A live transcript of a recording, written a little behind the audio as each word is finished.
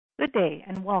Good day,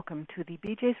 and welcome to the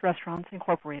BJ's Restaurants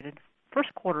Incorporated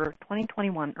First Quarter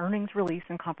 2021 Earnings Release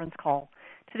and Conference Call.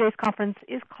 Today's conference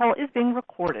call is being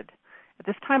recorded. At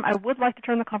this time, I would like to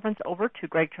turn the conference over to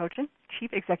Greg Trojan, Chief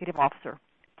Executive Officer.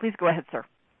 Please go ahead, sir.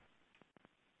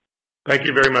 Thank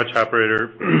you very much,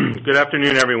 operator. Good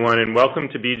afternoon, everyone, and welcome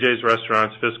to BJ's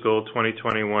Restaurants Fiscal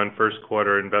 2021 First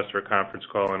Quarter Investor Conference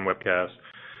Call and Webcast.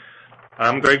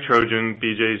 I'm Greg Trojan,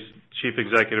 BJ's Chief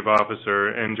Executive Officer,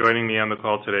 and joining me on the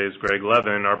call today is Greg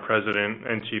Levin, our President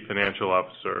and Chief Financial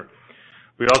Officer.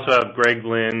 We also have Greg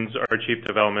Lynds, our Chief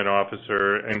Development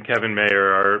Officer, and Kevin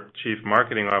Mayer, our Chief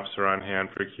Marketing Officer, on hand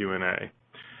for Q&A.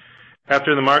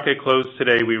 After the market closed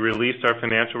today, we released our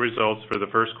financial results for the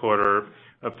first quarter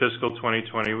of fiscal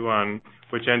 2021,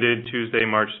 which ended Tuesday,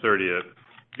 March 30th.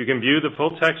 You can view the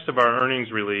full text of our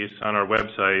earnings release on our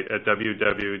website at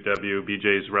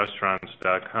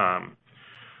www.bjsrestaurants.com.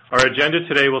 Our agenda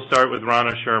today will start with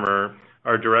Rana Schirmer,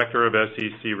 our Director of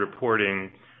SEC Reporting,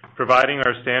 providing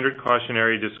our standard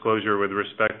cautionary disclosure with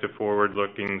respect to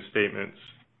forward-looking statements.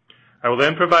 I will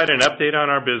then provide an update on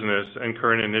our business and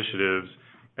current initiatives,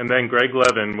 and then Greg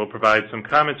Levin will provide some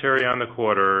commentary on the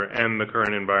quarter and the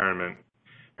current environment.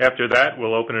 After that,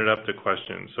 we'll open it up to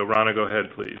questions. So Rana, go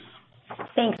ahead, please.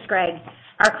 Thanks, Greg.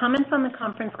 Our comments on the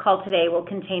conference call today will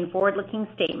contain forward-looking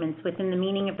statements within the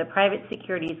meaning of the Private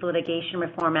Securities Litigation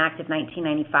Reform Act of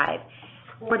 1995.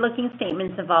 Forward-looking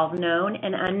statements involve known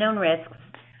and unknown risks,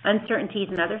 uncertainties,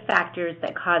 and other factors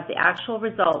that cause the actual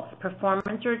results,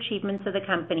 performance, or achievements of the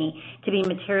company to be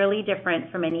materially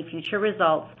different from any future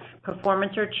results,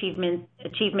 performance, or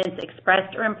achievements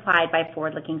expressed or implied by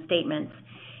forward-looking statements.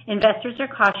 Investors are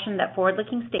cautioned that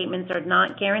forward-looking statements are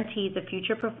not guarantees of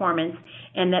future performance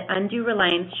and that undue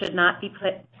reliance should not be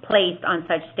placed on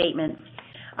such statements.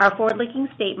 Our forward-looking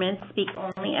statements speak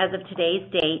only as of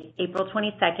today's date, April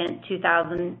 22nd,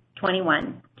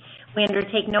 2021. We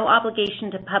undertake no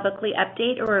obligation to publicly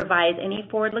update or revise any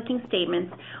forward-looking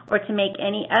statements or to make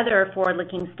any other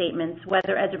forward-looking statements,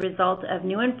 whether as a result of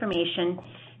new information,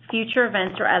 future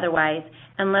events, or otherwise,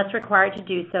 unless required to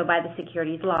do so by the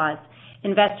securities laws.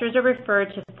 Investors are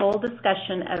referred to full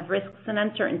discussion of risks and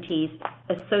uncertainties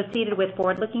associated with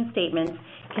forward-looking statements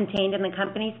contained in the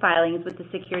company's filings with the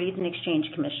Securities and Exchange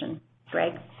Commission.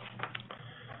 Greg?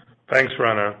 Thanks,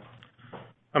 Rana.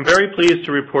 I'm very pleased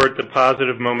to report the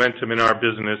positive momentum in our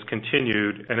business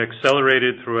continued and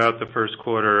accelerated throughout the first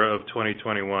quarter of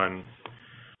 2021.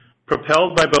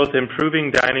 Propelled by both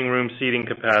improving dining room seating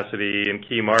capacity in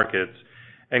key markets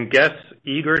and guests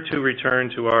eager to return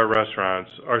to our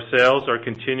restaurants, our sales are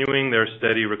continuing their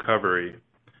steady recovery.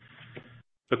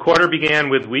 The quarter began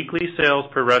with weekly sales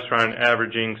per restaurant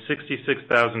averaging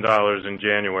 $66,000 in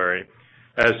January,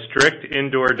 as strict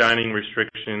indoor dining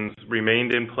restrictions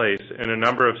remained in place in a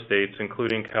number of states,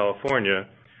 including California,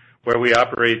 where we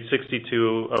operate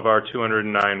 62 of our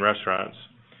 209 restaurants,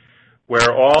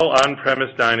 where all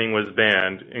on-premise dining was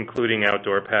banned, including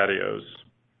outdoor patios.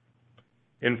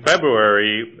 In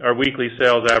February, our weekly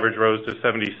sales average rose to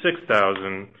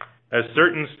 $76,000 as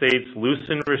certain states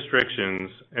loosened restrictions,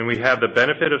 and we had the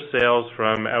benefit of sales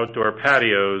from outdoor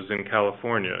patios in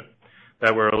California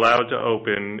that were allowed to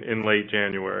open in late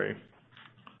January.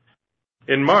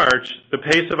 In March, the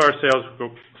pace of our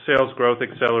sales growth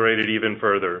accelerated even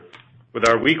further, with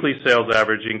our weekly sales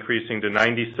average increasing to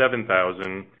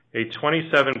 $97,000, a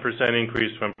 27%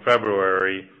 increase from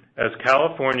February, as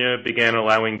California began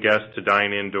allowing guests to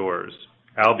dine indoors,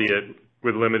 albeit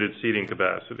with limited seating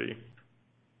capacity.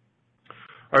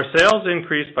 Our sales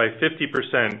increased by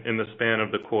 50% in the span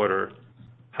of the quarter,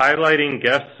 highlighting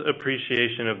guests'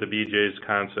 appreciation of the BJ's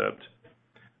concept.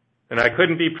 And I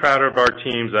couldn't be prouder of our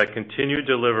teams that continue to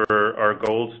deliver our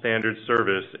gold standard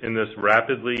service in this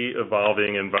rapidly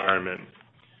evolving environment.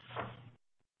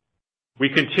 We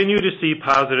continue to see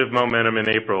positive momentum in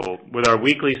April, with our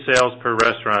weekly sales per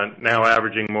restaurant now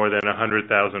averaging more than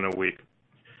 $100,000 a week.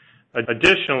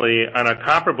 Additionally, on a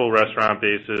comparable restaurant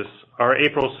basis, our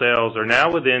April sales are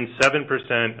now within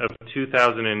 7% of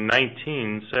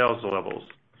 2019 sales levels.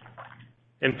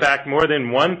 In fact, more than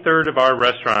one-third of our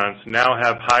restaurants now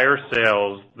have higher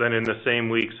sales than in the same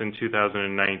weeks in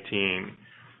 2019,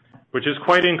 which is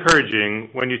quite encouraging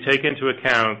when you take into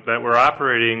account that we're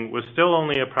operating with still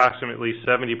only approximately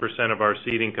 70% of our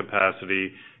seating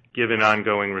capacity given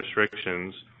ongoing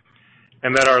restrictions,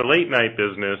 and that our late-night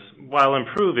business, while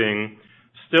improving,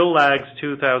 still lags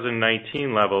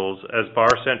 2019 levels as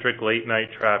bar-centric late-night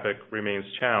traffic remains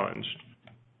challenged.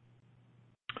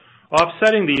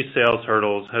 Offsetting these sales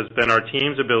hurdles has been our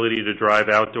team's ability to drive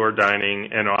outdoor dining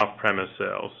and off-premise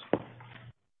sales.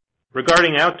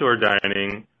 Regarding outdoor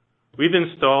dining, We've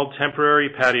installed temporary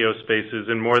patio spaces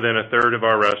in more than a third of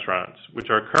our restaurants, which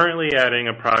are currently adding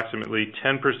approximately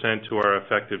 10% to our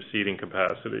effective seating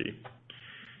capacity.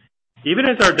 Even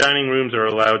as our dining rooms are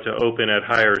allowed to open at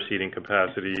higher seating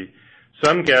capacity,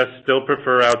 some guests still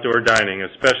prefer outdoor dining,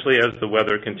 especially as the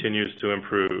weather continues to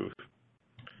improve.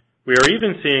 We are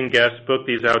even seeing guests book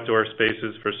these outdoor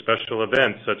spaces for special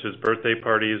events such as birthday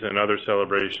parties and other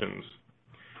celebrations.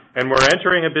 And we're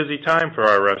entering a busy time for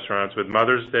our restaurants with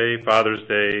Mother's Day, Father's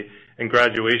Day, and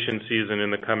graduation season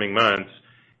in the coming months,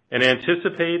 and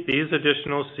anticipate these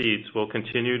additional seats will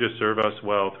continue to serve us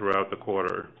well throughout the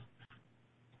quarter.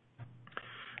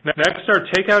 Next, our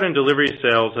takeout and delivery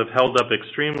sales have held up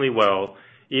extremely well,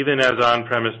 even as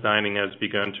on-premise dining has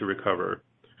begun to recover.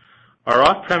 Our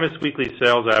off-premise weekly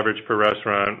sales average per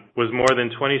restaurant was more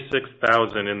than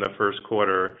 $26,000 in the first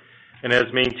quarter, and has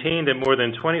maintained at more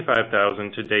than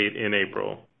 $25,000 to date in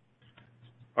April.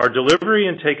 Our delivery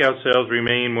and takeout sales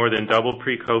remain more than double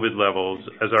pre-COVID levels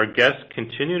as our guests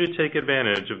continue to take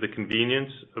advantage of the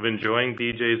convenience of enjoying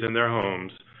BJ's in their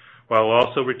homes while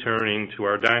also returning to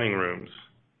our dining rooms.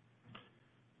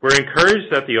 We're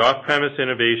encouraged that the off-premise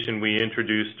innovation we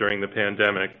introduced during the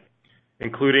pandemic,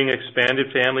 including expanded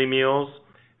family meals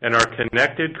and our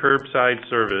connected curbside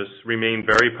service, remain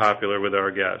very popular with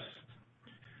our guests.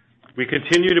 We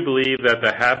continue to believe that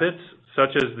the habits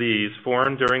such as these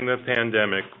formed during the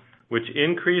pandemic, which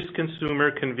increase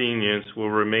consumer convenience, will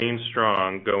remain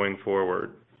strong going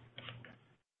forward.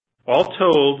 All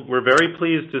told, we're very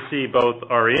pleased to see both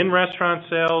our in-restaurant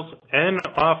sales and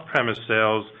off-premise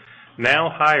sales now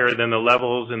higher than the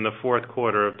levels in the fourth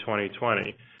quarter of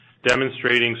 2020,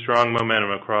 demonstrating strong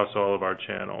momentum across all of our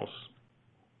channels.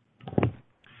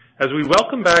 As we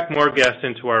welcome back more guests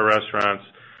into our restaurants,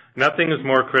 nothing is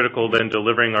more critical than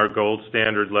delivering our gold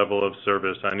standard level of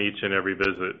service on each and every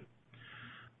visit.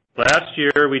 Last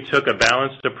year, we took a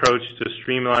balanced approach to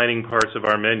streamlining parts of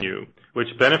our menu,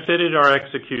 which benefited our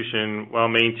execution while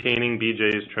maintaining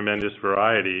BJ's tremendous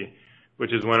variety,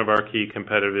 which is one of our key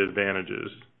competitive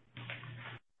advantages.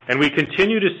 And we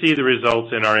continue to see the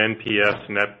results in our NPS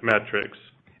net metrics.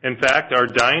 In fact, our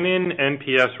dine-in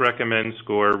NPS recommend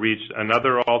score reached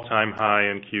another all-time high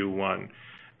in Q1,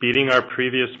 beating our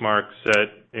previous mark set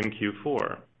in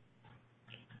Q4.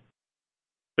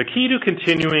 The key to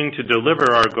continuing to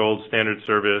deliver our gold standard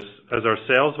service as our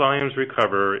sales volumes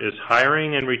recover is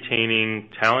hiring and retaining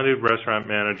talented restaurant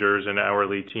managers and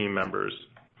hourly team members.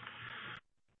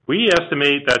 We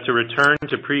estimate that to return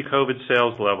to pre-COVID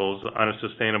sales levels on a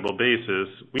sustainable basis,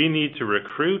 we need to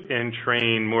recruit and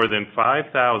train more than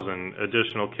 5,000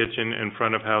 additional kitchen and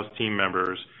front of house team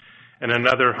members and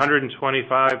another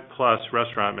 125 plus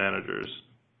restaurant managers.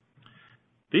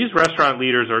 These restaurant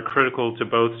leaders are critical to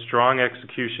both strong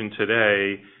execution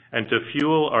today and to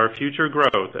fuel our future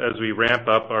growth as we ramp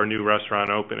up our new restaurant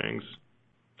openings.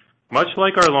 Much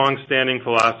like our long-standing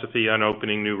philosophy on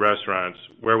opening new restaurants,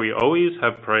 where we always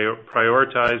have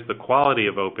prioritized the quality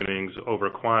of openings over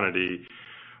quantity,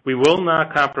 we will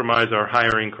not compromise our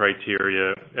hiring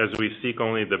criteria as we seek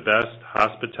only the best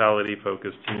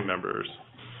hospitality-focused team members.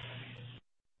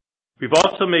 We've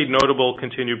also made notable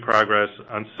continued progress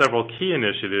on several key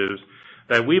initiatives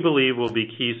that we believe will be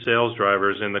key sales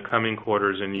drivers in the coming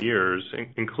quarters and years,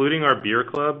 including our beer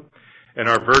club and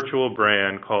our virtual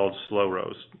brand called Slow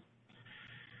Roast.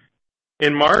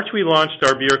 In March, we launched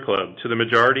our beer club to the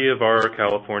majority of our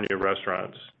California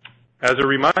restaurants. As a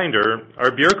reminder, our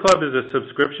beer club is a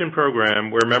subscription program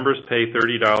where members pay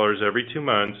 $30 every 2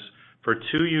 months for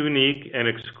 2 unique and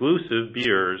exclusive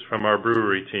beers from our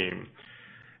brewery team,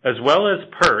 as well as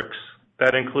perks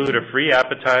that include a free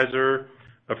appetizer,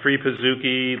 a free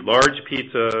Pizookie, large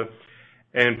pizza,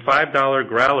 and $5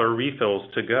 growler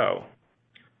refills to go.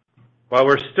 While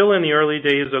we're still in the early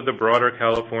days of the broader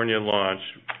California launch,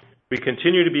 we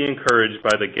continue to be encouraged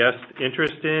by the guest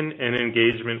interest in and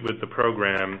engagement with the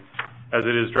program as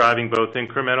it is driving both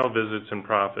incremental visits and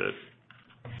profit.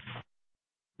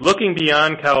 Looking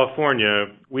beyond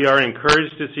California, we are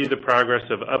encouraged to see the progress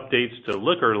of updates to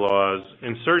liquor laws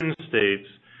in certain states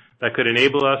that could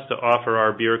enable us to offer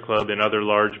our beer club in other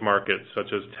large markets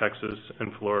such as Texas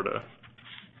and Florida.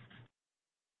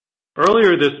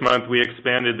 Earlier this month, we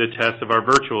expanded the test of our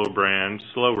virtual brand,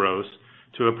 Slow Roast,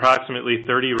 to approximately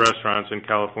 30 restaurants in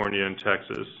California and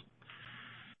Texas.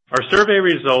 Our survey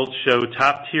results show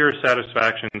top-tier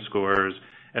satisfaction scores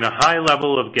and a high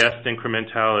level of guest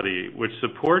incrementality, which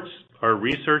supports our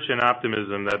research and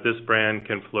optimism that this brand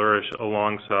can flourish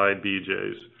alongside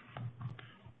BJ's.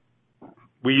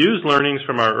 We used learnings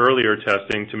from our earlier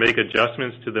testing to make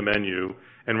adjustments to the menu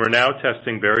and we're now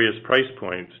testing various price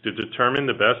points to determine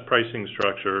the best pricing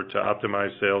structure to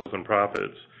optimize sales and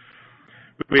profits.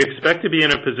 We expect to be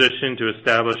in a position to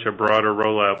establish a broader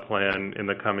rollout plan in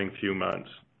the coming few months.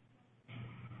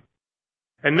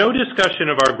 And no discussion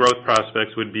of our growth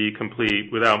prospects would be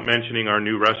complete without mentioning our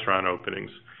new restaurant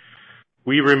openings.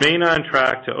 We remain on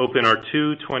track to open our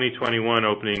 2 2021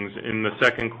 openings in the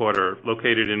second quarter,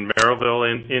 located in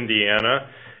Merrillville, Indiana,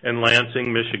 and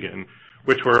Lansing, Michigan,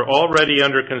 which were already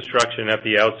under construction at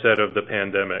the outset of the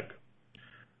pandemic.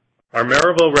 Our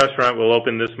Merrillville restaurant will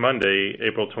open this Monday,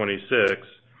 April 26th,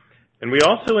 and we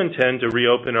also intend to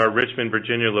reopen our Richmond,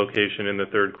 Virginia location in the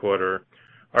third quarter.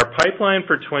 Our pipeline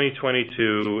for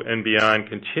 2022 and beyond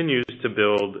continues to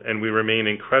build, and we remain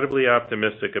incredibly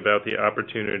optimistic about the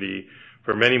opportunity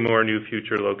for many more new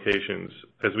future locations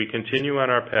as we continue on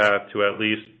our path to at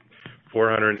least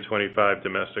 425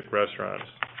 domestic restaurants.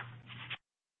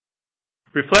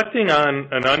 Reflecting on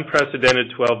an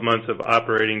unprecedented 12 months of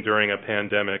operating during a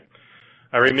pandemic,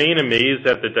 I remain amazed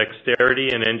at the dexterity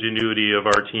and ingenuity of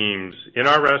our teams in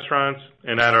our restaurants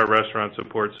and at our restaurant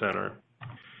support center.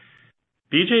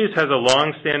 BJ's has a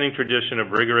long-standing tradition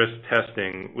of rigorous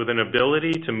testing with an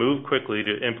ability to move quickly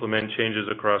to implement changes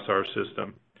across our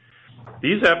system.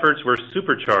 These efforts were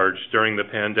supercharged during the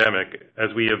pandemic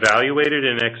as we evaluated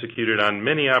and executed on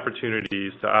many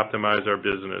opportunities to optimize our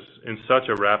business in such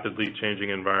a rapidly changing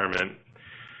environment.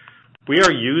 We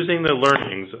are using the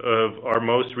learnings of our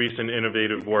most recent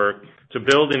innovative work to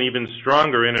build an even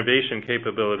stronger innovation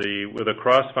capability with a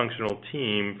cross-functional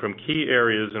team from key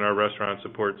areas in our restaurant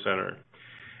support center,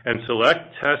 and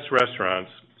select test restaurants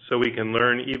so we can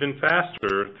learn even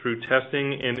faster through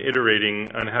testing and iterating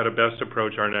on how to best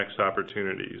approach our next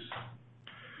opportunities.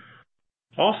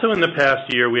 Also in the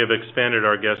past year, we have expanded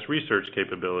our guest research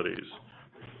capabilities.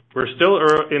 We're still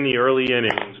in the early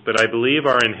innings, but I believe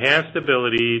our enhanced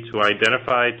ability to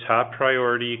identify top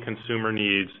priority consumer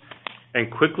needs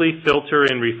and quickly filter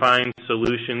and refine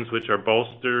solutions which are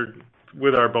bolstered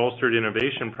with our bolstered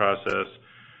innovation process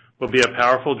will be a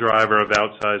powerful driver of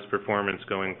outsized performance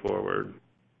going forward.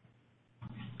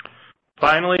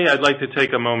 Finally, I'd like to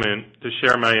take a moment to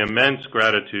share my immense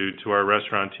gratitude to our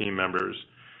restaurant team members.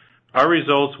 Our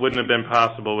results wouldn't have been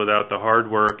possible without the hard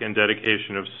work and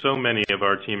dedication of so many of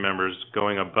our team members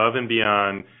going above and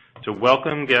beyond to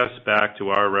welcome guests back to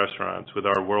our restaurants with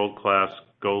our world-class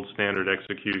gold standard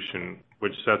execution,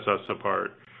 which sets us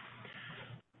apart.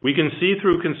 We can see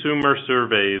through consumer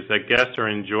surveys that guests are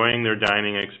enjoying their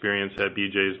dining experience at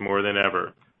BJ's more than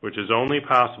ever, which is only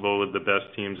possible with the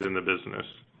best teams in the business.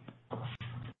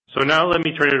 So now let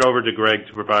me turn it over to Greg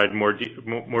to provide more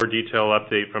detailed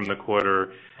update from the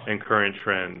quarter and current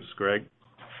trends. Greg?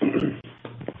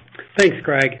 Thanks,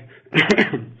 Greg.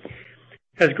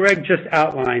 As Greg just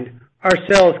outlined, our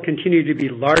sales continue to be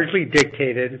largely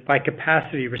dictated by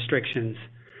capacity restrictions.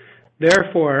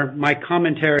 Therefore, my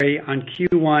commentary on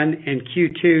Q1 and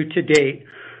Q2 to date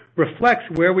reflects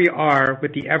where we are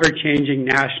with the ever-changing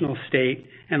national, state,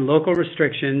 and local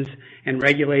restrictions and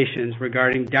regulations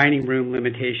regarding dining room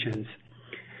limitations.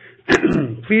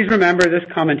 Please remember this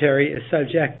commentary is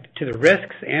subject to the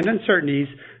risks and uncertainties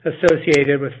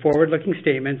associated with forward-looking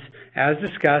statements as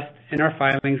discussed in our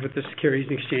filings with the Securities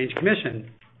and Exchange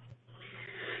Commission.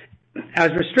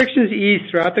 As restrictions eased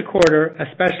throughout the quarter,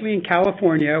 especially in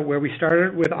California, where we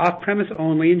started with off-premise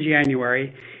only in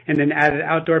January and then added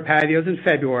outdoor patios in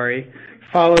February,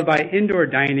 followed by indoor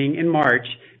dining in March,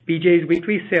 BJ's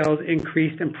weekly sales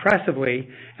increased impressively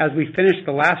as we finished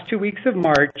the last 2 weeks of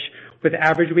March with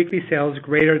average weekly sales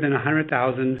greater than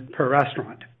 $100,000 per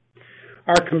restaurant.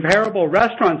 Our comparable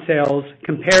restaurant sales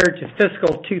compared to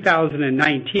fiscal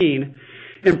 2019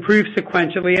 improved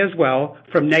sequentially as well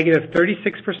from negative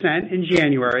 36% in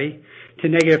January to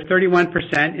negative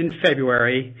 31% in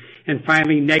February and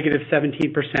finally negative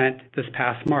 17% this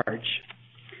past March.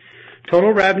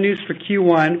 Total revenues for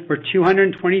Q1 were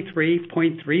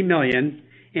 $223.3 million,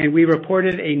 and we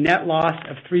reported a net loss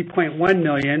of $3.1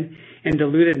 million and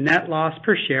diluted net loss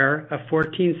per share of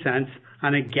 14 cents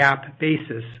on a GAAP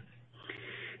basis.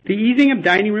 The easing of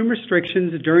dining room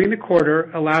restrictions during the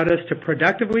quarter allowed us to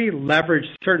productively leverage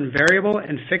certain variable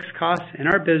and fixed costs in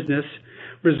our business,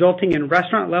 resulting in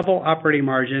restaurant-level operating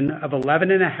margin of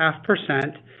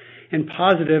 11.5% and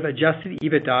positive adjusted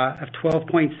EBITDA of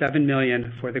 $12.7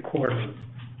 million for the quarter.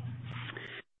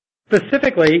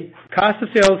 Specifically, cost of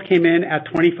sales came in at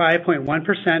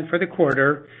 25.1% for the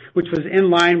quarter, which was in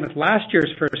line with last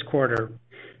year's first quarter.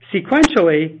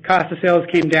 Sequentially, cost of sales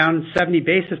came down 70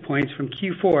 basis points from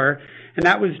Q4, and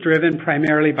that was driven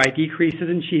primarily by decreases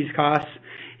in cheese costs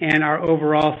and our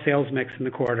overall sales mix in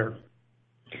the quarter.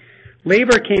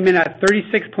 Labor came in at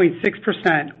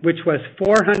 36.6%, which was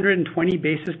 420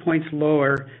 basis points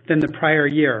lower than the prior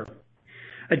year.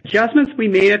 Adjustments we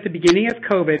made at the beginning of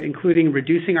COVID, including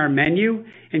reducing our menu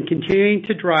and continuing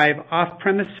to drive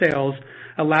off-premise sales,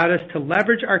 allowed us to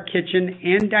leverage our kitchen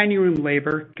and dining room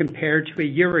labor compared to a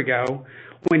year ago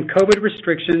when COVID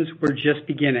restrictions were just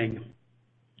beginning.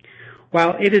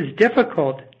 While it is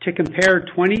difficult to compare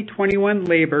 2021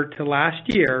 labor to last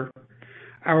year,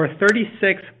 our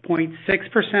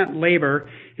 36.6% labor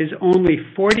is only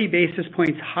 40 basis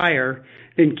points higher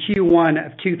than Q1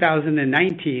 of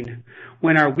 2019,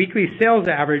 when our weekly sales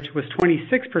average was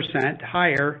 26%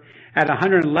 higher at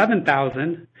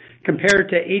 $111,000 compared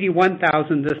to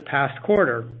 $81,000 this past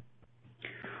quarter.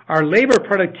 Our labor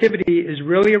productivity is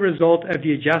really a result of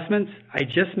the adjustments I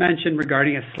just mentioned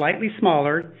regarding a slightly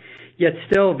smaller, yet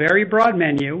still very broad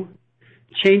menu,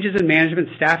 changes in management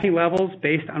staffing levels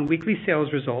based on weekly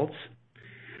sales results,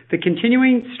 the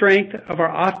continuing strength of our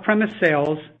off-premise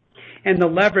sales, and the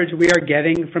leverage we are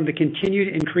getting from the continued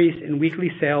increase in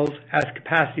weekly sales as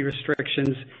capacity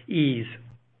restrictions ease.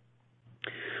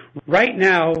 Right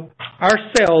now, our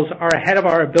sales are ahead of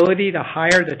our ability to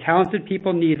hire the talented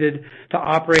people needed to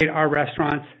operate our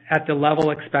restaurants at the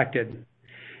level expected.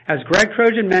 As Greg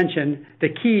Trojan mentioned, the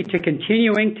key to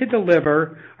continuing to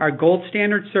deliver our gold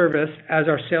standard service as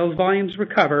our sales volumes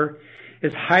recover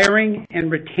is hiring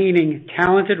and retaining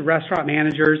talented restaurant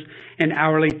managers and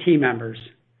hourly team members.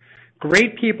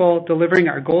 Great people delivering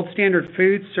our gold standard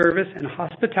food, service, and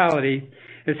hospitality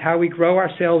is how we grow our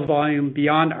sales volume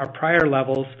beyond our prior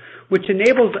levels, which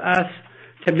enables us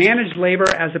to manage labor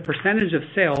as a percentage of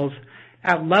sales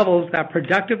at levels that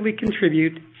productively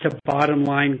contribute to bottom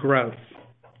line growth.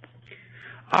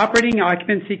 Operating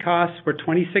occupancy costs were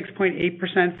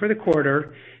 26.8% for the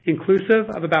quarter, inclusive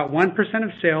of about 1% of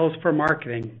sales for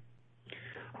marketing.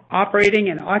 Operating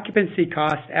and occupancy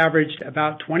costs averaged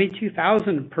about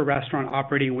 $22,000 per restaurant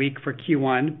operating week for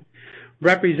Q1,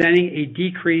 representing a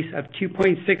decrease of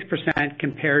 2.6%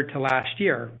 compared to last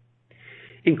year.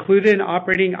 Included in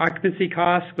operating occupancy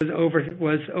costs was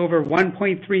over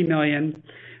 $1.3 million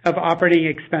of operating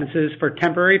expenses for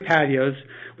temporary patios,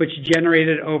 which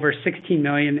generated over $16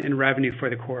 million in revenue for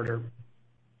the quarter.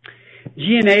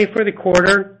 G&A for the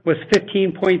quarter was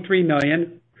 $15.3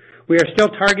 million. We are still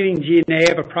targeting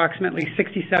G&A of approximately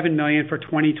 $67 million for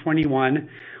 2021,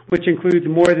 which includes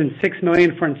more than $6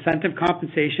 million for incentive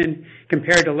compensation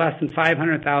compared to less than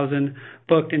 $500,000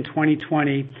 booked in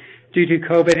 2020 due to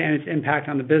COVID and its impact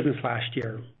on the business last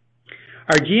year.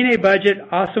 Our G&A budget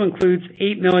also includes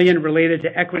 $8 million related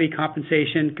to equity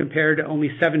compensation compared to only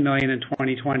 $7 million in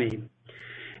 2020.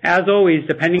 As always,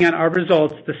 depending on our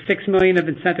results, the $6 million of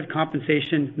incentive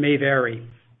compensation may vary.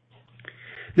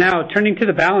 Now, turning to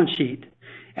the balance sheet.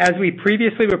 As we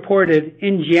previously reported,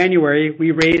 in January,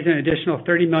 we raised an additional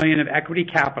 $30 million of equity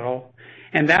capital,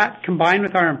 and that, combined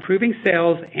with our improving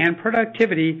sales and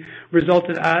productivity,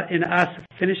 resulted in us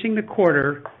finishing the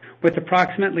quarter with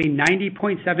approximately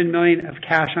 $90.7 million of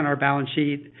cash on our balance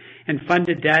sheet and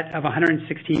funded debt of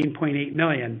 $116.8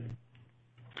 million.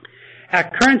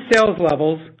 At current sales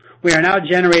levels, we are now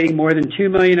generating more than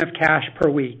 $2 million of cash per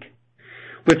week.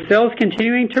 With sales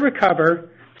continuing to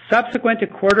recover, subsequent to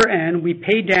quarter end, we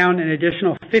paid down an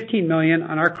additional $15 million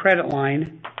on our credit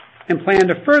line and plan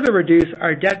to further reduce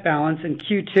our debt balance in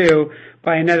Q2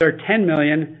 by another $10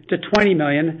 million to $20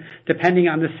 million, depending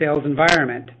on the sales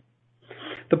environment.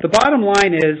 The bottom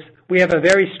line is we have a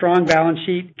very strong balance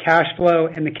sheet, cash flow,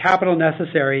 and the capital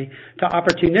necessary to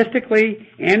opportunistically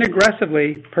and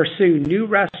aggressively pursue new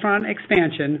restaurant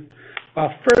expansion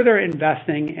while further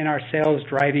investing in our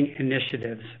sales-driving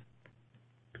initiatives.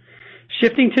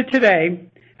 Shifting to today,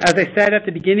 as I said at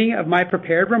the beginning of my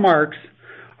prepared remarks,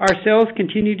 our sales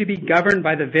continue to be governed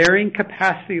by the varying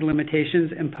capacity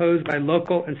limitations imposed by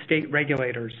local and state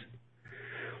regulators.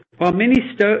 While many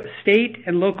state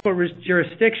and local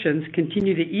jurisdictions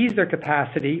continue to ease their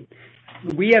capacity,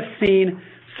 we have seen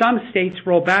some states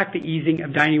roll back the easing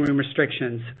of dining room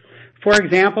restrictions. For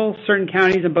example, certain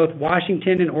counties in both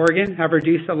Washington and Oregon have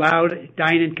reduced allowed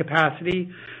dine-in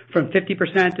capacity from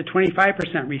 50% to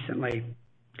 25% recently.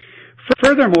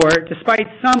 Furthermore, despite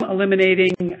some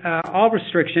eliminating all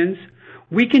restrictions,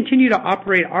 we continue to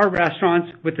operate our restaurants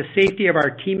with the safety of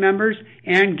our team members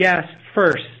and guests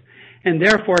first, and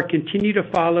therefore continue to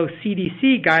follow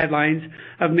CDC guidelines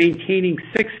of maintaining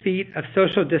 6 feet of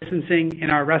social distancing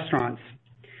in our restaurants.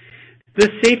 This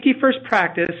safety-first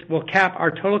practice will cap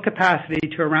our total capacity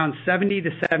to around 70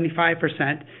 to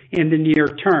 75% in the near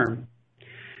term.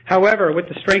 However, with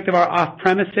the strength of our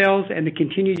off-premise sales and the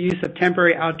continued use of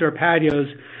temporary outdoor patios,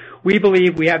 we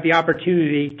believe we have the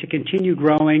opportunity to continue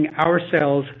growing our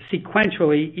sales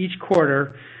sequentially each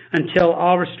quarter until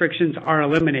all restrictions are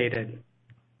eliminated.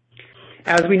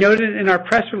 As we noted in our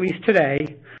press release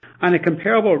today, on a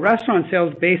comparable restaurant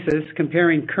sales basis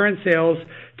comparing current sales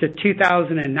to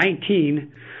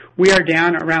 2019, we are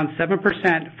down around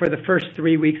 7% for the first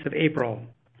 3 weeks of April.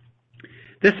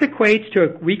 This equates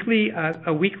to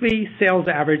a weekly sales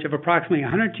average of approximately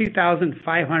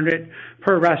 $102,500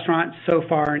 per restaurant so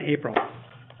far in April.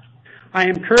 I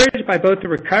am encouraged by both the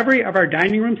recovery of our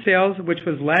dining room sales, which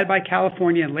was led by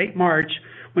California in late March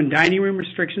when dining room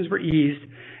restrictions were eased,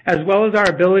 as well as our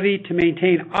ability to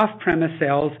maintain off-premise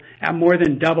sales at more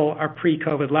than double our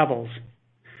pre-COVID levels.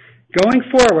 Going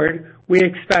forward, we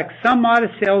expect some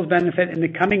modest sales benefit in the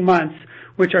coming months,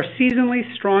 which are seasonally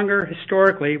stronger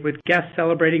historically with guests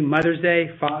celebrating Mother's Day,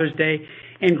 Father's Day,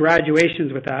 and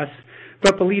graduations with us,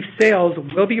 but believe sales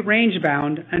will be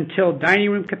range-bound until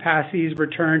dining room capacities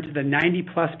return to the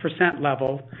 90+%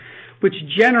 level, which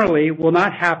generally will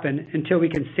not happen until we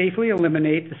can safely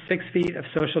eliminate the 6 feet of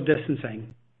social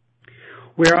distancing.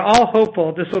 We are all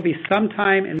hopeful this will be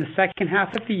sometime in the second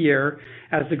half of the year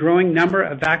as the growing number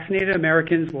of vaccinated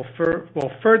Americans will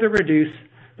further reduce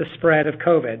the spread of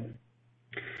COVID.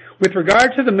 With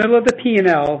regard to the middle of the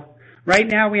P&L, right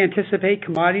now we anticipate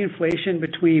commodity inflation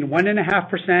between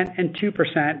 1.5% and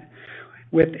 2%,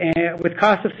 with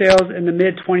cost of sales in the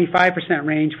mid-25%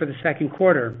 range for the second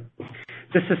quarter.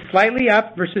 This is slightly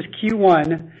up versus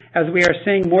Q1 as we are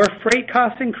seeing more freight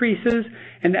cost increases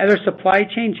and other supply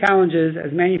chain challenges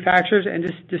as manufacturers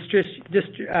and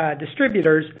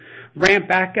distributors ramp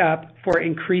back up for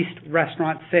increased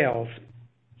restaurant sales.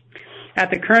 At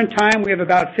the current time, we have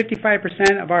about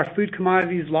 55% of our food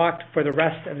commodities locked for the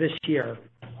rest of this year.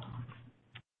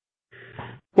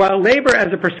 While labor as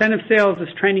a percent of sales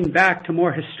is trending back to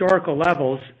more historical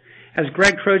levels, as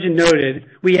Greg Trojan noted,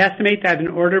 we estimate that in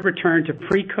order to return to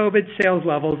pre-COVID sales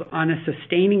levels on a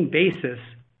sustaining basis,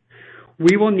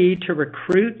 we will need to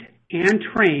recruit and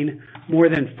train more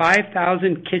than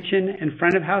 5,000 kitchen and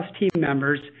front of house team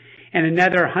members and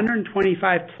another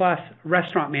 125 plus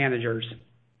restaurant managers.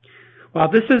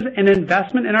 While this is an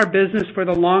investment in our business for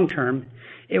the long term,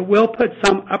 it will put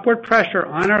some upward pressure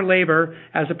on our labor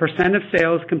as a percent of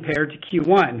sales compared to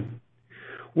Q1.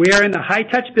 We are in the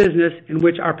high-touch business in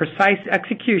which our precise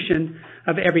execution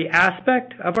of every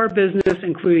aspect of our business,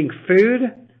 including food,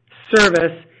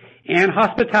 service, and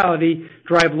hospitality,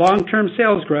 drive long-term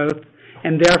sales growth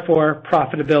and therefore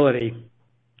profitability.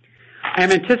 I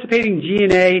am anticipating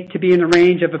G&A to be in the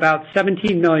range of about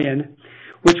 $17 million,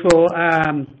 which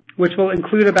will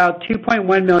include about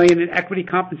 $2.1 million in equity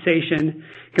compensation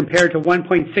compared to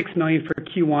 $1.6 million for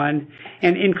Q1,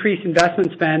 and increased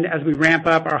investment spend as we ramp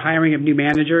up our hiring of new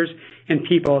managers and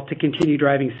people to continue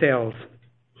driving sales.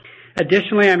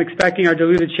 Additionally, I'm expecting our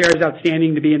diluted shares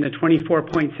outstanding to be in the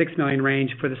 24.6 million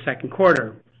range for the second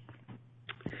quarter.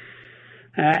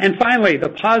 And finally, the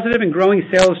positive and growing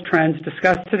sales trends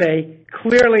discussed today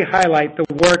clearly highlight the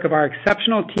work of our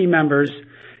exceptional team members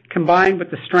combined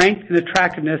with the strength and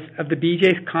attractiveness of the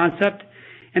BJ's concept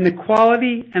and the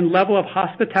quality and level of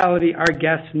hospitality our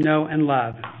guests know and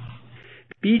love.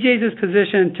 BJ's is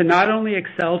positioned to not only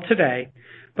excel today,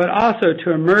 but also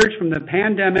to emerge from the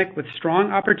pandemic with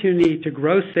strong opportunity to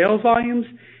grow sales volumes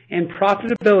and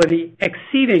profitability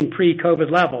exceeding pre-COVID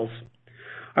levels.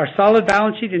 Our solid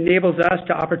balance sheet enables us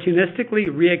to opportunistically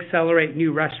re-accelerate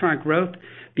new restaurant growth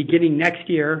beginning next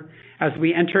year as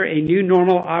we enter a new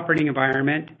normal operating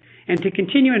environment, and to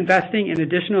continue investing in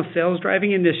additional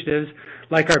sales-driving initiatives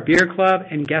like our beer club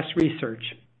and guest research.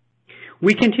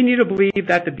 We continue to believe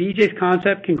that the BJ's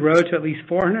concept can grow to at least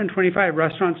 425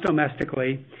 restaurants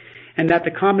domestically, and that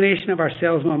the combination of our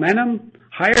sales momentum,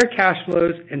 higher cash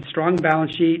flows, and strong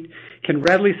balance sheet can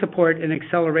readily support an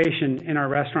acceleration in our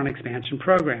restaurant expansion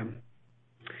program.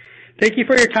 Thank you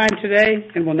for your time today,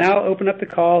 and we'll now open up the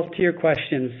call to your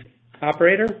questions.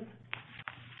 Operator?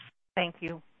 Thank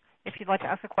you. If you'd like to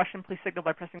ask a question, please signal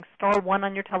by pressing star one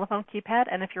on your telephone keypad,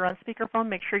 and if you're on speakerphone,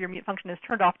 make sure your mute function is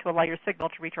turned off to allow your signal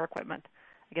to reach our equipment.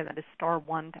 Again, that is star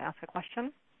one to ask a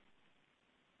question.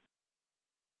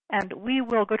 And we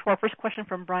will go to our first question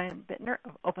from Brian Bittner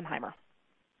of Oppenheimer.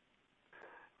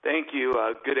 Thank you.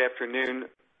 Good afternoon.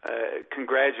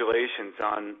 Congratulations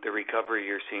on the recovery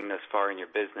you're seeing thus far in your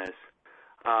business.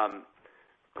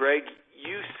 Greg,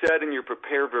 you said in your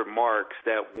prepared remarks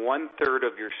that 1/3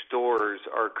 of your stores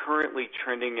are currently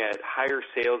trending at higher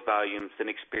sales volumes than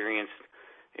experienced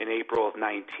in April of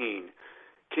 2019.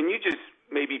 Can you just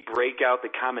maybe break out the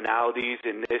commonalities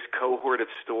in this cohort of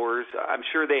stores? I'm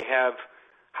sure they have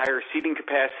higher seating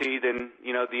capacity than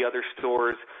the other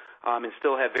stores, and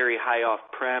still have very high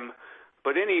off-prem.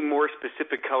 But any more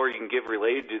specific color you can give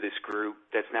related to this group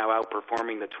that's now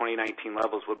outperforming the 2019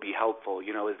 levels would be helpful.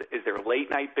 You know, is there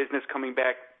late night business coming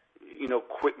back,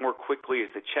 more quickly? Is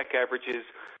the check averages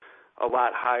a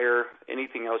lot higher?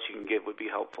 Anything else you can give would be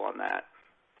helpful on that.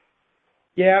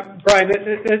 Yeah, Brian,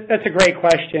 that's a great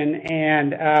question.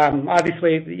 And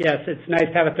obviously, yes, it's nice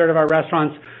to have a third of our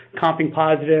restaurants comping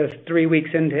positive 3 weeks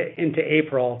into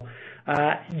April.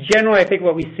 Generally, I think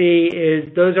what we see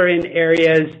is those are in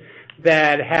areas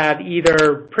that have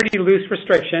either pretty loose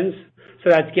restrictions, so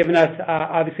that's given us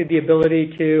obviously the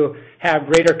ability to have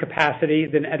greater capacity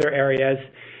than other areas.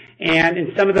 And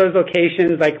in some of those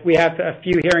locations, like we have a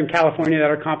few here in California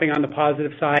that are comping on the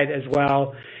positive side as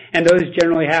well, and those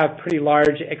generally have pretty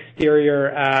large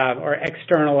exterior or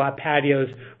external patios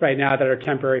right now that are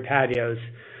temporary patios.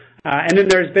 And then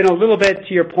there's been a little bit,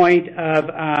 to your point,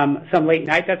 of some late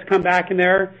night that's come back in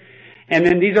there. And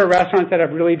then these are restaurants that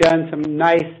have really done some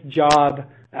nice job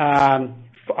on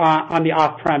the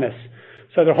off-premise.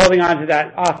 So they're holding on to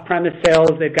that off-premise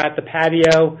sales. They've got the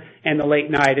patio and the late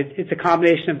night. It's a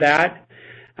combination of that.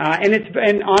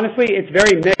 And honestly, it's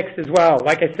very mixed as well.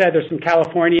 Like I said, there's some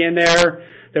California in there.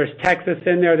 There's Texas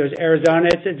in there. There's Arizona.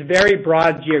 It's very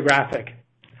broad geographic.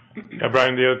 Yeah,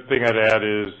 Brian, the other thing I'd add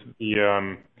is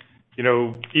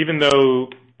even though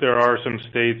there are some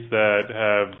states that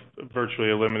have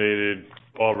virtually eliminated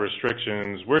all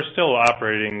restrictions, we're still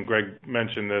operating, Greg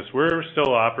mentioned this, we're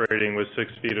still operating with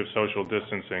 6 feet of social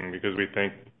distancing because we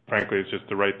think, frankly, it's just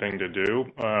the right thing to do.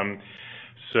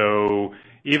 So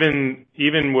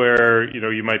even where,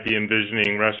 you might be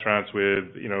envisioning restaurants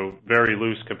with, very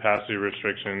loose capacity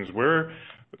restrictions, we're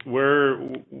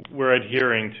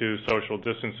adhering to social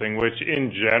distancing, which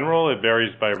in general, it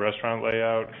varies by restaurant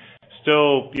layout,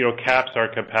 still, caps our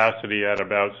capacity at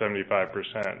about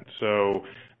 75%. So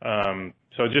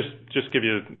just give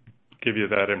you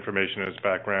that information as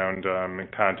background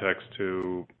and context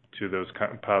to those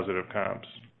positive comps.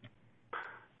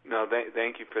 No,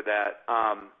 thank you for that.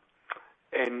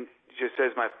 And just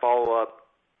as my follow-up,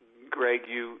 Greg,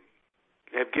 you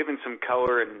have given some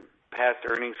color in past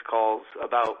earnings calls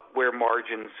about where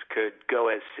margins could go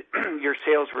as your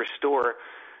sales restore.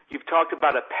 You've talked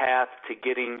about a path to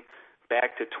getting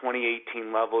back to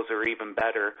 2018 levels or even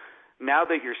better. Now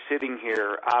that you're sitting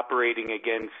here operating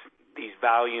against these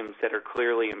volumes that are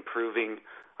clearly improving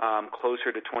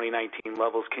closer to 2019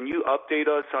 levels, can you update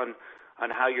us on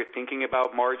how you're thinking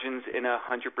about margins in a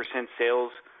 100%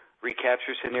 sales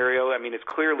recapture scenario? I mean, it's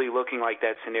clearly looking like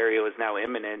that scenario is now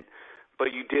imminent,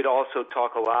 but you did also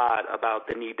talk a lot about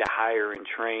the need to hire and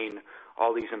train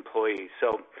all these employees.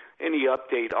 So any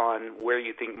update on where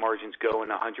you think margins go in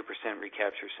a 100%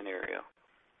 recapture scenario?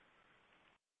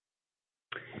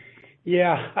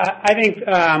 Yeah, I think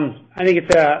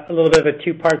it's a little bit of a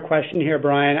two-part question here,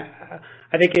 Brian.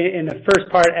 I think in the first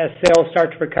part, as sales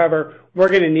start to recover, we're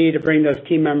going to need to bring those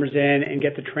team members in and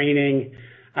get the training,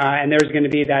 and there's going to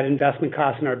be that investment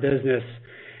cost in our business.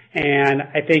 And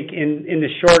I think in the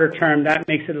shorter term, that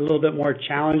makes it a little bit more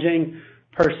challenging,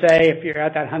 per se, if you're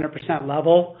at that 100%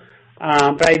 level.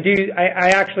 But I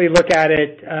actually look at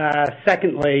it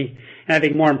secondly, and I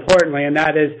think more importantly, and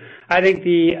that is, I think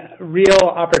the real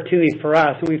opportunity for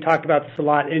us, and we've talked about this a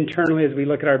lot internally as we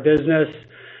look at our business,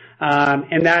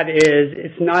 and that is,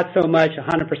 it's not so much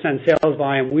 100% sales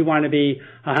volume. We want to be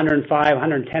 105,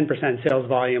 110% sales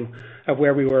volume of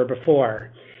where we were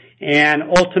before. And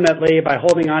ultimately, by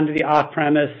holding on to the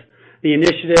off-premise, the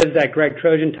initiatives that Greg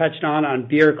Trojan touched on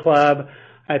Beer Club,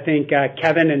 I think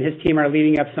Kevin and his team are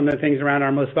leading up some of the things around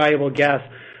our most valuable guests.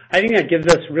 I think that gives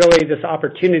us really this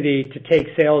opportunity to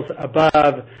take sales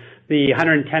above the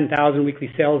 110,000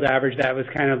 weekly sales average that was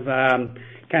kind of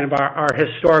our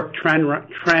historic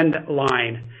trend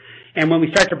line. And when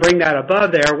we start to bring that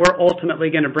above there, we're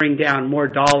ultimately going to bring down more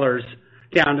dollars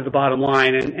down to the bottom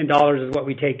line, and dollars is what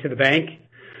we take to the bank.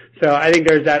 So I think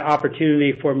there's that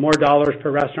opportunity for more dollars per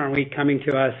restaurant week coming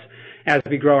to us as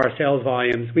we grow our sales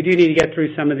volumes. We do need to get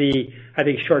through some of the, I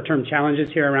think, short-term challenges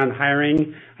here around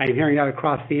hiring. I'm hearing that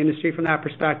across the industry from that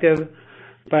perspective.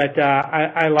 But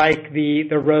I like the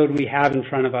road we have in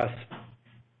front of us.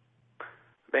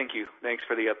 Thank you. Thanks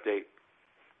for the update.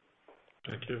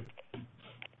 Thank you.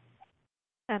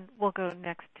 And we'll go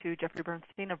next to Jeffrey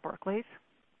Bernstein of Barclays.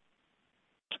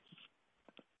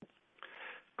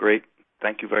 Great.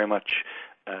 Thank you very much.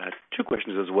 Two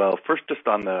questions as well. First, just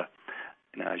on the,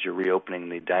 as you're reopening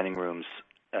the dining rooms,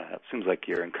 it seems like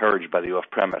you're encouraged by the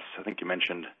off-premise. I think you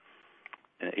mentioned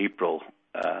in April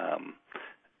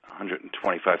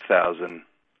 125,000,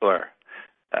 or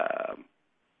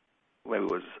maybe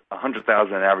it was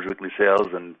 100,000 in average weekly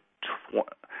sales and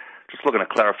just looking to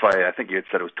clarify, I think you had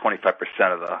said it was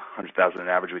 25% of the 100,000 in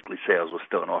average weekly sales was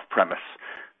still in off-premise.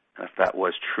 And if that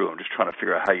was true, I'm just trying to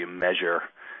figure out how you measure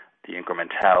the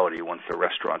incrementality once the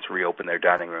restaurants reopen their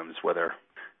dining rooms, whether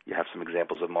you have some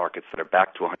examples of markets that are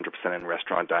back to 100% in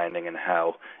restaurant dining and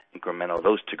how incremental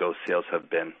those to-go sales have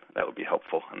been. That would be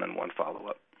helpful. And then one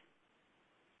follow-up.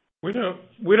 We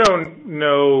don't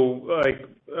know, like,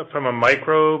 from a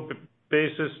micro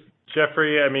basis,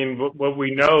 Jeffrey. I mean, what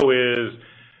we know is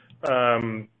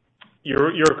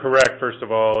you're correct, first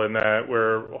of all, in that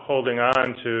we're holding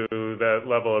on to that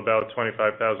level about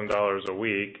 $25,000 a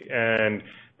week, and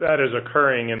that is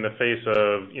occurring in the face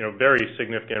of very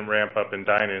significant ramp up in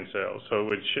dine-in sales. So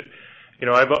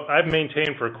I've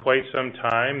maintained for quite some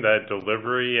time that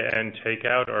delivery and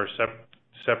takeout are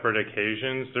separate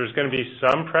occasions. There's going to be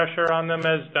some pressure on them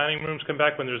as dining rooms come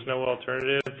back when there's no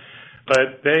alternative,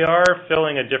 but they are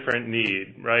filling a different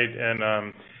need, right?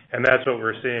 And that's what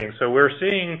we're seeing. So we're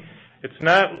seeing, it's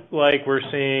not like we're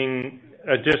seeing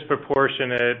a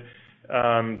disproportionate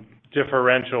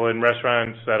differential in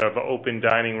restaurants that have opened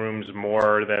dining rooms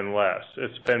more than less.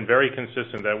 It's been very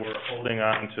consistent that we're holding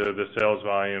on to the sales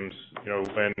volumes,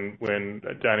 when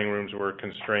dining rooms were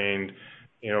constrained,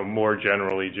 more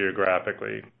generally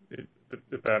geographically,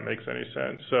 if that makes any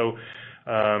sense. So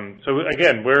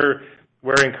again, we're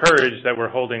encouraged that we're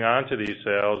holding on to these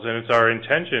sales, and it's our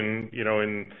intention,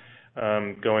 in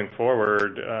going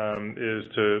forward, is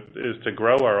to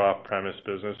grow our off-premise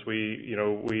business. We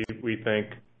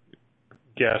think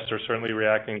guests are certainly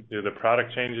reacting to the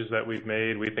product changes that we've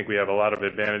made. We think we have a lot of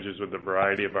advantages with the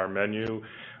variety of our menu.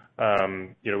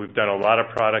 We've done a lot of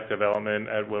product development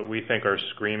at what we think are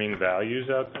screaming values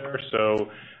out there.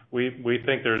 So we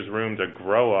think there's room to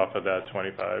grow off of that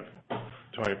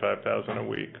 25,000 a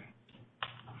week.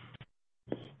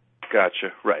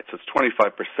 Gotcha. Right. So it's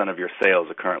 25% of your sales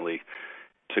are currently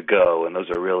to go, and those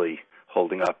are really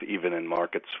holding up even in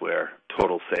markets where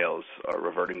total sales are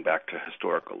reverting back to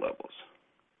historical levels.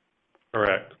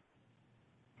 Correct.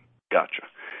 Gotcha.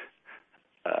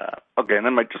 Okay, and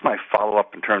then my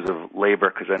follow-up in terms of labor,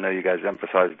 because I know you guys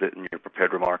emphasized it in your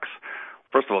prepared remarks.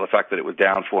 First of all, the fact that it was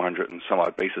down 400 and some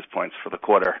odd basis points for the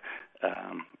quarter,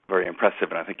 very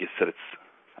impressive, and I think you said it's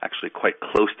actually quite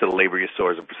close to the labor you saw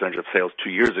as a percentage of sales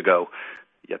 2 years ago,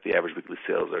 yet the average weekly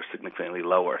sales are significantly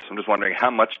lower. So I'm just wondering,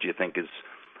 how much do you think is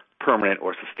permanent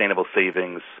or sustainable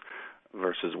savings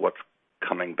versus what's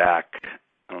coming back?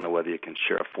 I don't know whether you can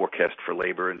share a forecast for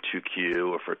labor in 2Q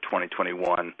or for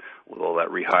 2021 with all that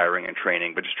rehiring and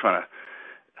training, but just trying to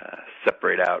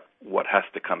separate out what has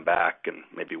to come back and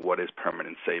maybe what is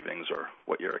permanent savings or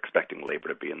what you're expecting labor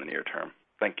to be in the near term.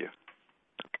 Thank you.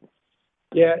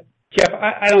 Yeah, Jeff,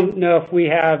 I don't know if we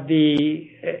have the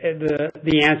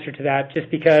answer to that, just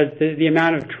because the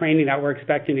amount of training that we're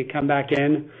expecting to come back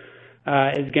in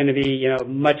is going to be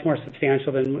much more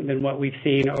substantial than what we've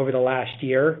seen over the last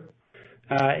year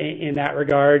in that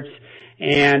regards.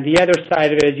 And the other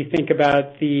side of it, as you think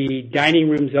about the dining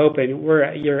rooms open,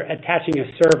 you're attaching a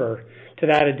server to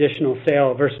that additional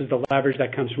sale versus the leverage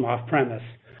that comes from off-premise.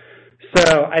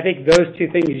 So I think those two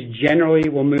things generally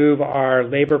will move our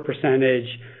labor percentage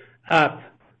up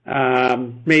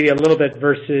maybe a little bit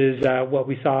versus what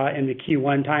we saw in the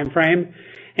Q1 timeframe.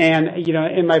 And,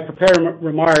 in my prepared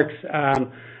remarks,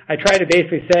 I try to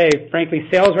basically say, frankly,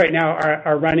 sales right now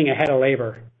are running ahead of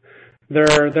labor.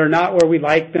 They're not where we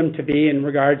like them to be in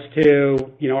regards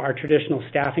to, our traditional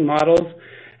staffing models.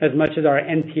 As much as our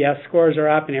NPS scores are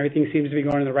up and everything seems to be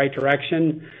going in the right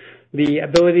direction, the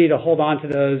ability to hold on to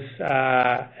those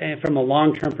from a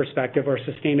long-term perspective or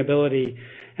sustainability,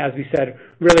 as we said,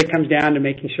 really comes down to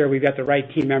making sure we've got the right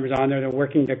team members on there. They're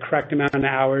working the correct amount of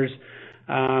hours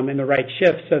and the right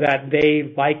shifts so that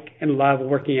they like and love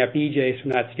working at BJ's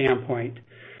from that standpoint.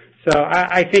 So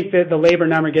I think that the labor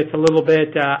number gets a little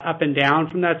bit up and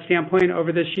down from that standpoint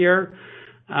over this year.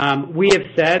 We have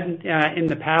said in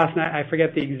the past, and I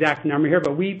forget the exact number here,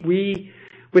 but we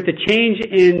with the change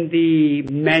in the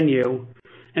menu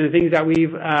and the things that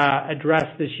we've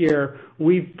addressed this year,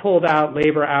 we've pulled out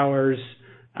labor hours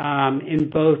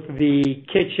in both the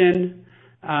kitchen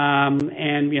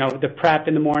and the prep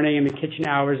in the morning and the kitchen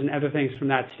hours and other things from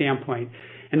that standpoint.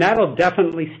 And that'll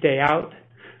definitely stay out.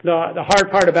 The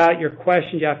hard part about your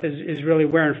question, Jeff, is really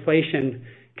where inflation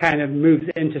kind of moves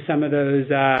into some of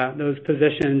those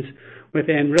positions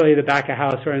within really the back of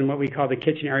house or in what we call the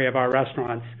kitchen area of our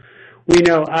restaurants. We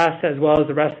know us as well as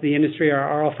the rest of the industry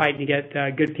are all fighting to get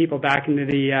good people back into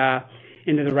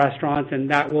the restaurants, and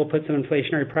that will put some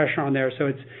inflationary pressure on there.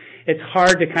 So it's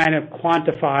hard to kind of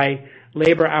quantify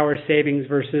labor hour savings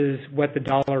versus what the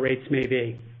dollar rates may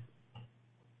be.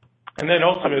 And then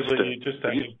ultimately,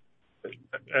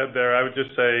 add there. I would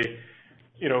just say,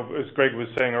 as Greg was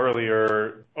saying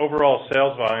earlier, overall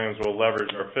sales volumes will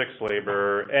leverage our fixed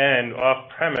labor, and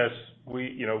off-premise,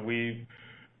 we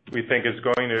think is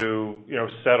going to,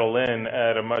 settle in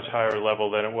at a much higher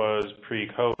level than it was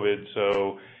pre-COVID.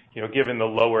 So, given the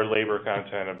lower labor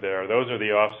content of there, those are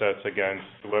the offsets against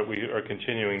what we are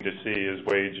continuing to see is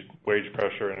wage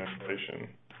pressure and inflation.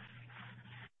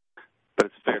 But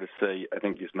it's fair to say, I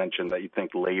think you mentioned that you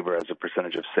think labor as a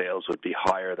percentage of sales would be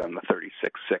higher than the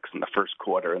 36.6 in the first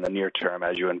quarter in the near term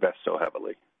as you invest so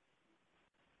heavily.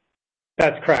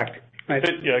 That's correct.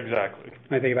 Yeah, exactly.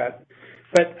 I think about it.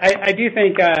 But I do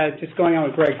think, just going on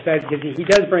what Greg said, because he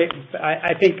does break,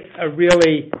 I think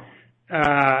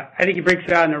he breaks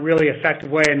it out in a really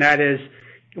effective way, and that is,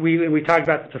 we talked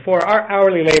about this before, our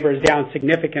hourly labor is down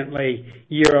significantly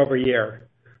year over year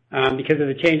because of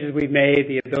the changes we've made,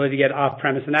 the ability to get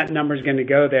off-premise, and that number is going to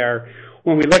go there.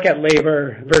 When we look at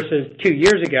labor versus 2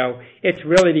 years ago, it's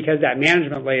really because that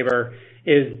management labor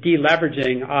is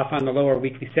deleveraging off on the lower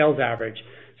weekly sales average.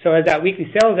 So as that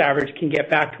weekly sales average can get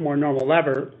back to more normal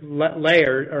levels,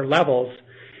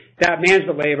 that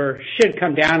management labor should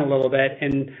come down a little bit,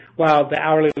 and while the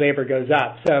hourly labor goes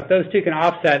up. So if those two can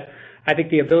offset, I think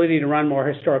the ability to run more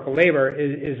historical labor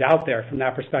is out there from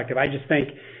that perspective. I just think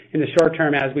in the short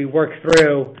term, as we work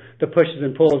through the pushes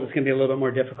and pulls, it's going to be a little bit more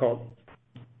difficult.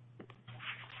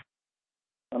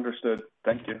 Understood.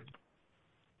 Thank you.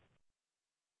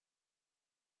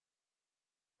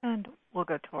 And we'll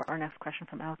go to our next question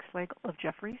from Alex Slagle of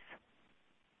Jefferies.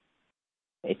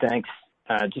 Hey, thanks.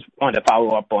 Just wanted to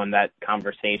follow up on that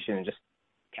conversation and just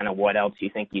kind of what else you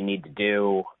think you need to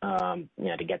do,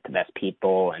 to get the best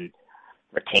people and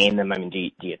retain them. I mean,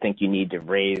 do you think you need to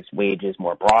raise wages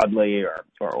more broadly, or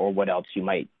what else you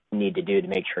might need to do to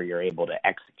make sure you're able to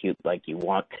execute like you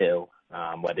want to,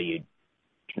 whether you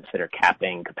consider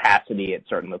capping capacity at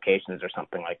certain locations or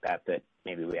something like that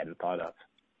maybe we hadn't thought of?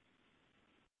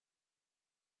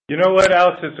 You know what,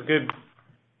 Alex? It's a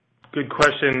good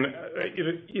question.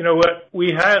 You know what?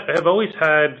 We have always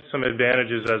had some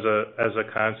advantages as a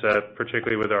concept,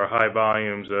 particularly with our high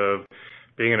volumes of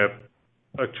being an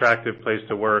attractive place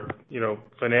to work,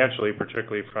 financially,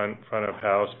 particularly front of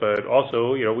house, but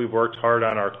also, we've worked hard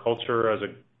on our culture as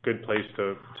a good place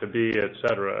to be, et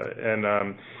cetera.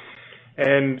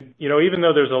 And even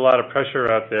though there's a lot of pressure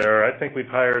out there, I think we've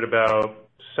hired about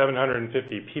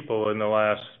 750 people in the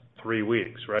last 3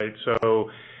 weeks, right?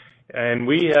 So, and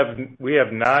we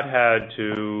have not had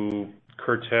to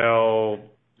curtail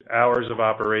hours of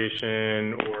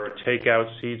operation or take out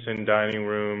seats in dining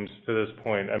rooms to this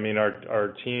point. I mean, our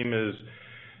team is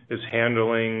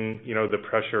handling, the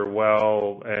pressure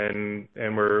well, and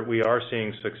we are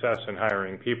seeing success in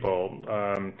hiring people.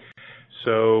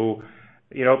 So,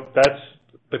 that's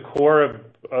the core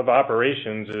of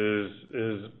operations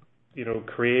is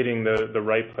creating the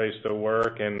right place to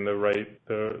work and the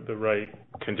right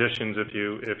conditions, if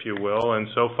you will. And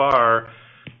so far,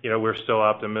 we're still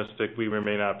optimistic. We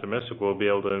remain optimistic we'll be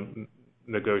able to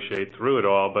negotiate through it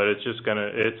all, but it's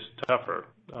tougher.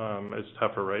 It's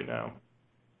tougher right now.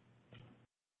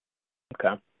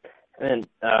 Okay. And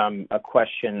then a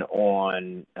question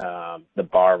on the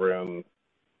barroom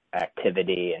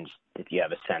activity, and if you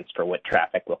have a sense for what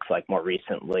traffic looks like more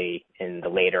recently in the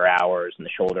later hours and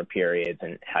the shoulder periods,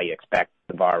 and how you expect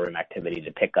the barroom activity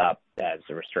to pick up as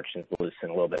the restrictions loosen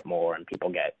a little bit more and people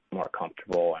get more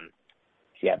comfortable. And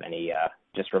if you have any,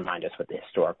 just remind us what the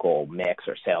historical mix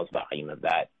or sales volume of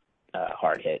that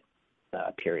hard hit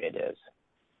period is.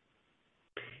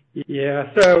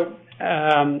 Yeah. So,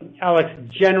 Alex,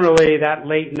 generally that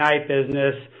late night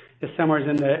business is somewhere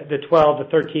in the $12,000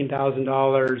 to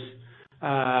 $13,000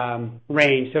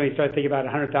 range. So you start thinking about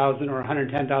 100,000 or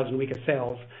 110,000 a week of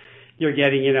sales. You're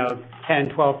getting, 10,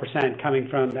 12% coming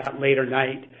from that later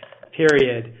night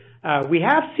period. We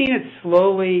have seen it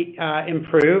slowly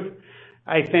improve.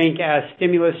 I think as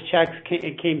stimulus checks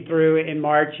came through in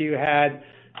March, you had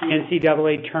the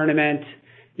NCAA tournament,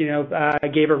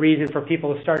 gave a reason for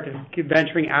people to start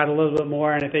venturing out a little bit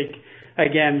more. And I think,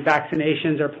 again,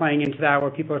 vaccinations are playing into that,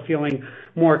 where people are feeling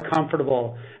more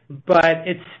comfortable. But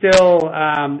it's still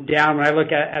down when I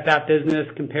look at that business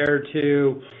compared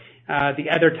to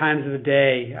the other times of the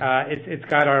day. It's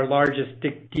got our largest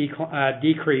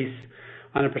decrease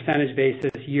on a percentage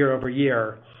basis year over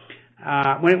year.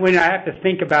 When I have to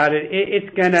think about it, it's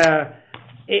gonna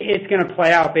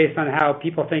play out based on how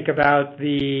people think about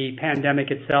the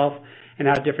pandemic itself and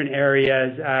how different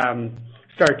areas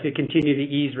start to continue to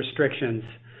ease restrictions.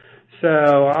 So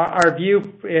our view,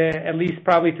 at least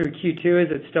probably through Q2,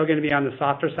 is it's still going to be on the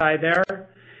softer side there.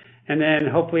 And then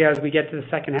hopefully as we get to the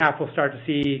second half, we'll start to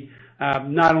see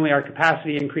not only our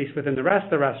capacity increase within the rest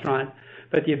of the restaurant,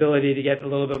 but the ability to get a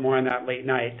little bit more on that late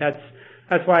night. That's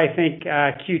why I think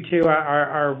Q2,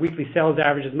 our weekly sales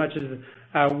average, as much as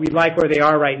we like where they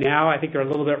are right now, I think they're a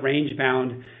little bit range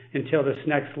bound until this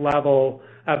next level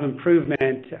of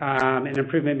improvement, and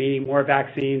improvement meaning more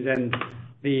vaccines and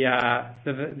the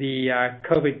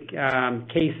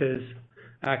COVID cases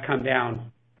come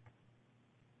down.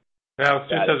 Now,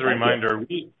 just as a reminder,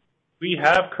 we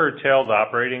have curtailed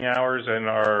operating hours and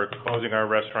are closing our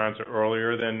restaurants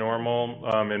earlier than normal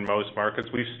in most markets.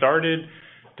 We've started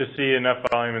to see enough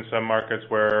volume in some markets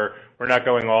where we're not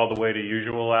going all the way to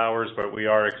usual hours, but we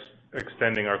are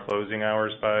extending our closing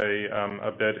hours by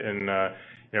a bit, and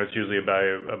it's usually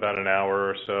about an hour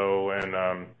or so,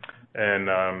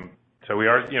 so we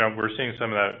are, we're seeing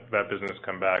some of that business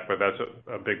come back, but that's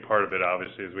a big part of it.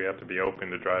 Obviously, is we have to be open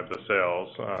to drive the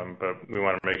sales, but we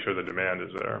want to make sure the demand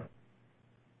is there.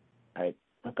 Right.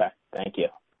 Okay. Thank you.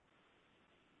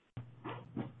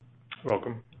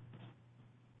 Welcome.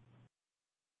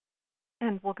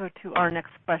 And we'll go to our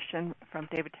next question from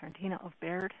David Tarantino of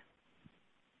Baird.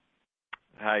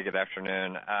 Hi, good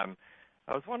afternoon. I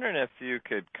was wondering if you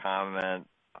could comment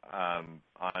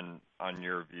on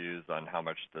your views on how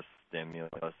much the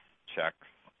stimulus checks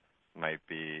might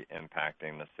be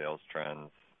impacting the sales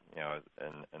trends,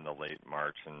 in the late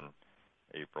March and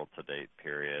April to date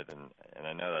period. And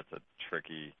I know that's a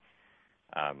tricky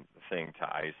thing to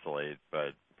isolate,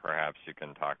 but perhaps you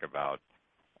can talk about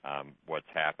what's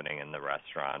happening in the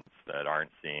restaurants that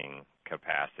aren't seeing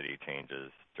capacity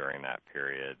changes during that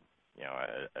period,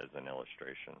 as an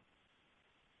illustration.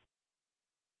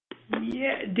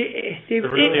 Yeah, there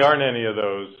really aren't any of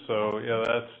those, so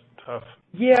that's tough.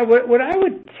 Yeah, what I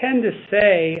would tend to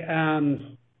say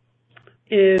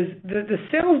is the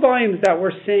sales volumes that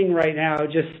we're seeing right now,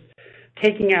 just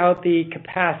taking out the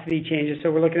capacity changes.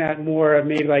 So we're looking at more of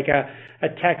maybe like a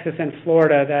Texas and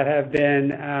Florida that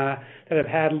have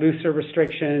had looser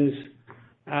restrictions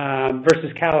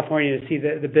versus California to see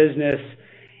the business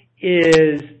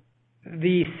is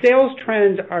the sales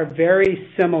trends are very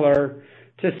similar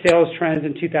to sales trends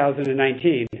in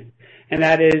 2019. And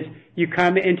that is, you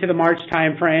come into the March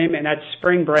timeframe, and that's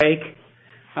spring break.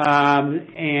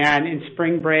 And in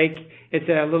spring break, it's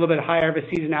a little bit higher of a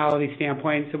seasonality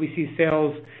standpoint. So we see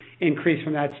sales increase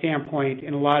from that standpoint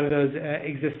in a lot of those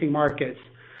existing markets.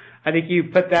 I think you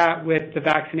put that with the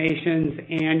vaccinations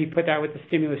and you put that with the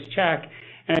stimulus check.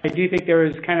 And I do think there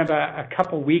was kind of a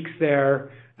couple weeks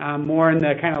there, more in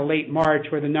the kind of late March,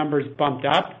 where the numbers bumped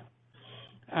up.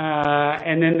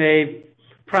 And then they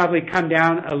probably come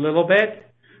down a little bit,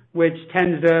 which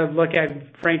tends to look at,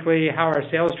 frankly, how our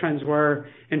sales trends were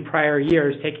in prior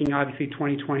years, taking obviously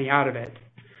 2020 out of it.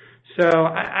 So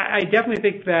I definitely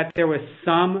think that there was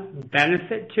some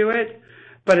benefit to it,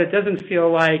 but it doesn't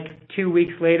feel like 2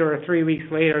 weeks later or 3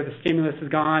 weeks later the stimulus is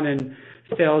gone and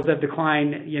sales have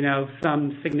declined,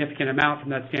 some significant amount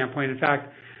from that standpoint. In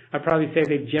fact, I'd probably say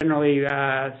they generally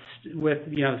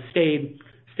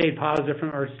stayed positive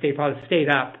stayed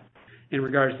up in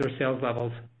regards to their sales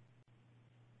levels.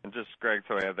 And just, Greg,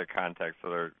 so we have the context,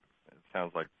 it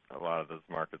sounds like a lot of those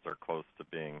markets are close to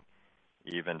being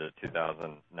even to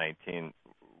 2019.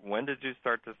 When did you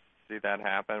start to see that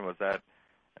happen? Was that,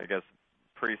 I guess,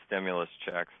 pre-stimulus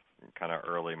checks, kind of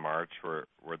early March? Were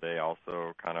they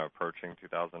also kind of approaching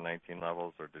 2019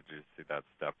 levels, or did you see that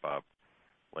step up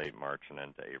late March and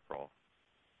into April?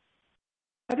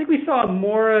 I think we saw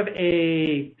more of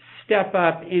a step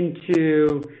up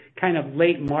into kind of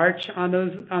late March on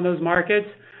those markets.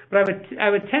 But I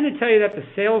would tend to tell you that the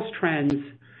sales trends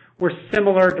were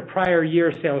similar to prior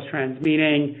year sales trends,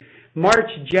 meaning March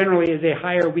generally is a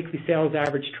higher weekly sales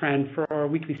average trend or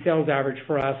weekly sales average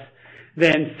for us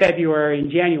than February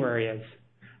and January is,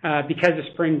 because of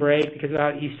spring break, because of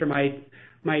how Easter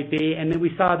might be, and then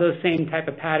we saw those same type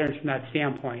of patterns from that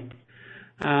standpoint.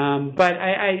 But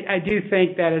I do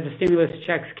think that as the stimulus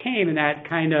checks came in that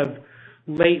kind of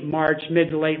late March, mid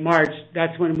to late March,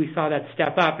 that's when we saw that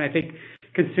step up. And I think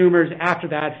consumers after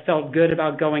that felt good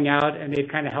about going out, and they've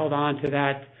kind of held on to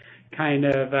that kind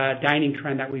of dining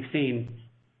trend that we've seen.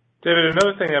 David,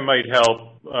 another thing that might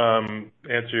help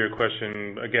answer your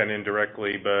question, again,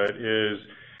 indirectly, but is,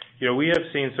 we have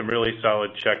seen some really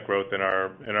solid check growth in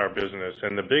our business.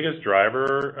 And the biggest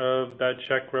driver of that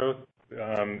check growth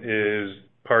is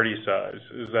party size,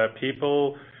 is that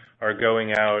people are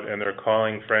going out and they're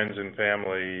calling friends and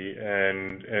family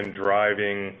and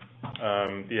driving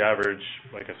the average,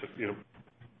 like I said,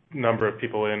 number of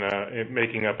people in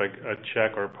making up a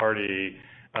check or party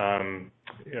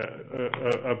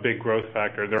a big growth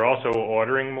factor. They're also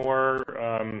ordering more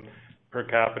per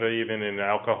capita, even in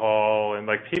alcohol, and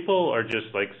like people are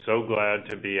just like so glad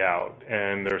to be out,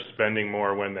 and they're spending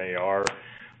more when they are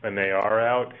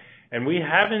out. And we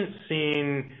haven't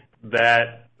seen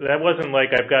that. That wasn't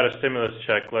like, I've got a stimulus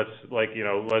check, let's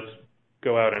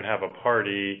go out and have a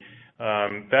party.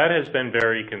 That has been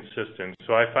very consistent.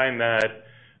 So I find that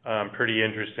pretty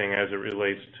interesting as it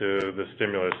relates to the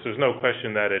stimulus. There's no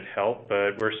question that it helped,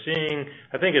 but we're seeing,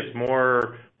 I think it's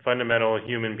more fundamental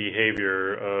human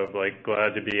behavior of like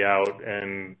glad to be out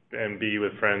and be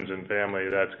with friends and family.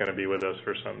 That's going to be with us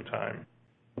for some time.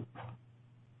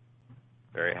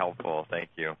 Very helpful. Thank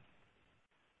you.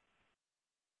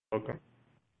 Welcome.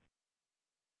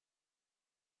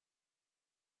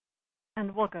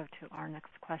 And we'll go to our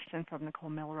next question from Nicole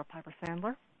Miller of Piper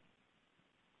Sandler.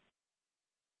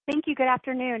 Thank you. Good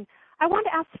afternoon. I wanted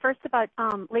to ask first about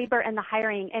labor and the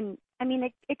hiring. And I mean,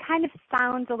 it kind of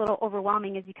sounds a little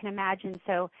overwhelming, as you can imagine.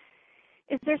 So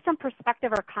is there some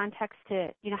perspective or context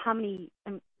to, how many,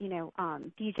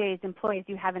 DJs, employees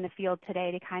you have in the field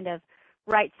today to kind of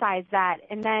right size that?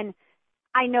 And then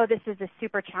I know this is a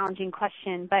super challenging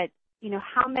question, but,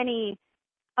 how many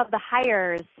of the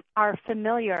hires are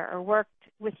familiar or worked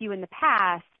with you in the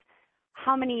past?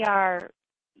 How many are,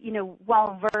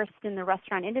 well-versed in the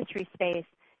restaurant industry space?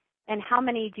 And how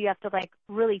many do you have to,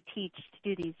 really teach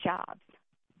to do these jobs?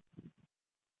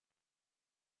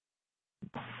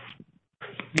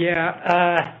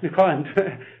 Yeah, Nicole, I'm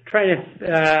trying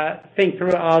to think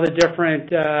through all the different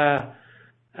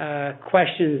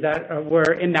questions that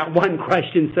were in that one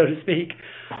question, so to speak.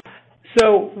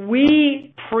 So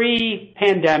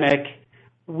pre-pandemic,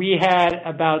 we had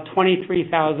about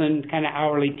 23,000 kind of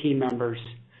hourly team members.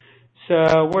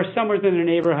 So we're somewhere in the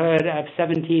neighborhood of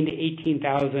 17,000 to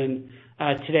 18,000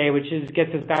 today, which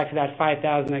gets us back to that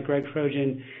 5,000 that Greg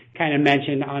Trojan kind of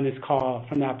mentioned on this call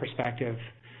from that perspective.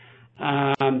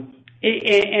 And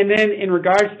then in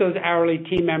regards to those hourly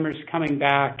team members coming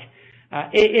back,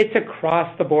 it's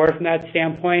across the board from that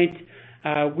standpoint.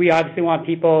 We obviously want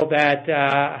people that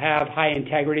have high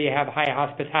integrity, have high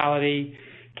hospitality,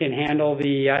 can handle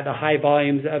the high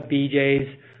volumes of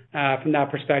BJ's from that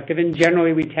perspective. And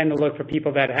generally, we tend to look for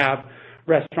people that have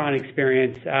restaurant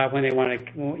experience when they want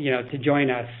to join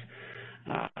us.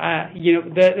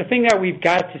 The thing that we've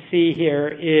got to see here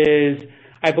is,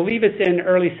 I believe it's in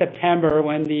early September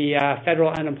when the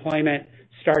federal unemployment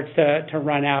starts to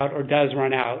run out or does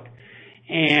run out.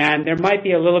 And there might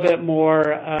be a little bit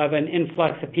more of an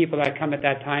influx of people that come at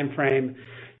that time frame.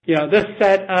 This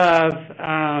set of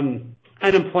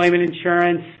unemployment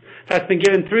insurance that's been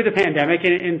given through the pandemic,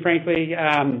 and frankly,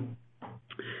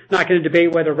 not going to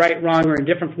debate whether right, wrong, or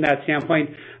indifferent from that standpoint,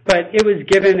 but it was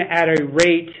given at a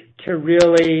rate to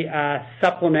really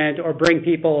supplement or bring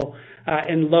people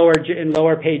in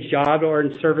lower paid jobs or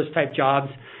in service type jobs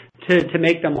to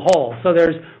make them whole. So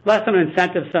there's less of an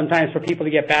incentive sometimes for people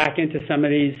to get back into some of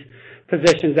these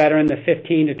positions that are in the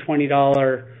 $15 to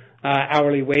 $20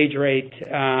 hourly wage rate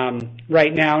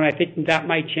right now, and I think that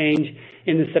might change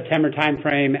in the September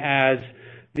timeframe as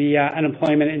the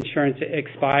unemployment insurance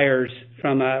expires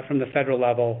from the federal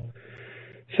level.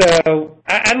 So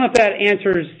I don't know if that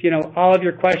answers all of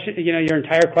your question, your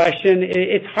entire question.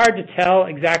 It's hard to tell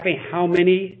exactly how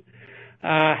many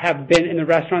have been in the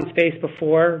restaurant space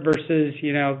before versus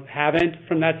haven't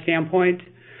from that standpoint.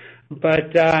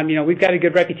 But we've got a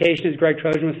good reputation, as Greg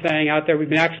Trojan was saying, out there. We've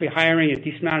been actually hiring a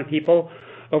decent amount of people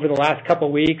over the last couple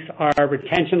of weeks. Our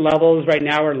retention levels right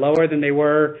now are lower than they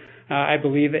were, I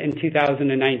believe, in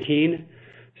 2019.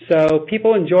 So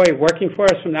people enjoy working for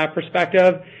us from that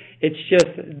perspective. It's just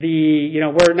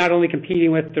we're not only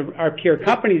competing with our peer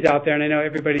companies out there, and I know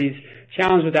everybody's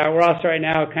challenged with that. We're also right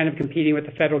now kind of competing with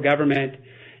the federal government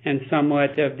and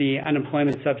somewhat of the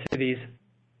unemployment subsidies.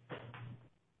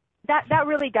 That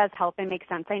really does help and makes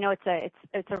sense. I know it's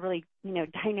a really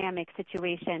dynamic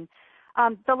situation.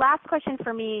 The last question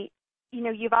for me,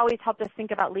 you've always helped us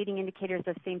think about leading indicators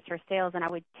of same-store sales, and I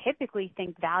would typically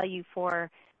think value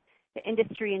for the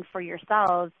industry and for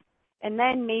yourselves. And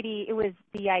then maybe it was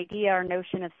the idea or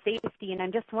notion of safety, and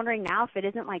I'm just wondering now if it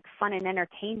isn't like fun and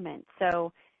entertainment.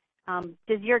 So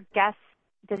does your guest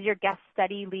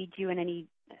study lead you in any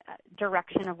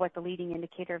direction of what the leading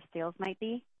indicator of sales might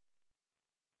be?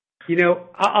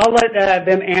 I'll let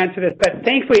them answer this, but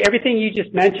thankfully everything you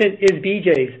just mentioned is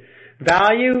BJ's.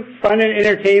 Value, fun and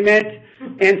entertainment,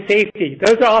 and safety.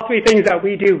 Those are all three things that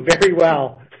we do very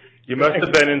well. You must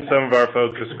have been in some of our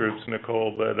focus groups,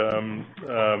 Nicole, but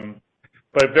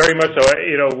very much so.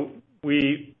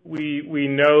 We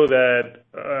know that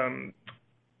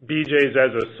BJ's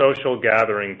as a social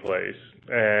gathering place,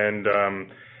 and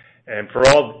And for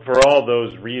all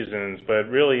those reasons, but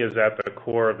really is at the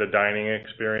core of the dining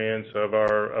experience of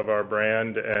our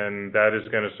brand, and that is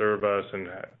going to serve us and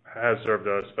has served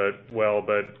us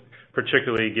but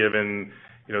particularly given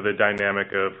the dynamic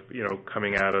of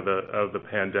coming out of the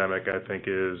pandemic, I think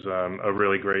is a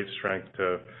really great strength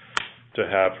to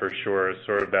have for sure.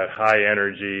 Sort of that high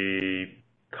energy,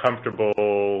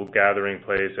 comfortable gathering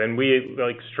place, and we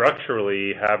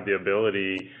structurally have the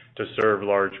ability to serve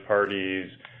large parties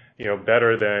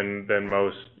better than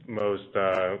most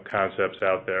concepts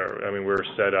out there. I mean, we're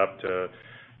set up to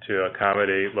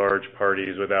accommodate large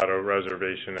parties without a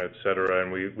reservation, et cetera,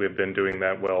 and we've been doing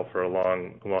that well for a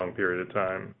long period of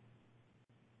time.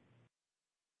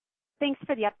 Thanks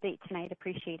for the update tonight.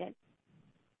 Appreciate it.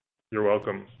 You're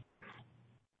welcome.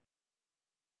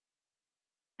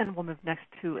 And we'll move next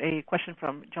to a question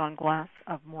from John Glass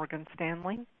of Morgan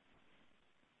Stanley.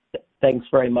 Thanks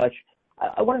very much.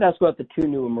 I wanted to ask about the two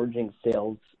new emerging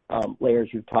sales layers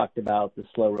you've talked about, the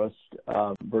Slow Roast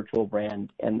virtual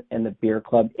brand and the Beer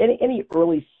Club. Any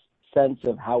early sense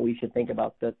of how we should think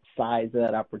about the size of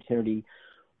that opportunity,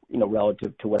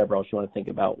 relative to whatever else you want to think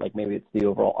about, like maybe it's the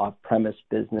overall off-premise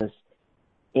business?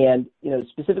 And,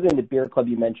 specifically in the Beer Club,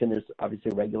 you mentioned there's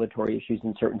obviously regulatory issues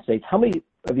in certain states. How many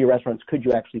of your restaurants could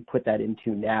you actually put that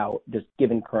into now, just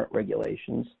given current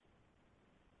regulations?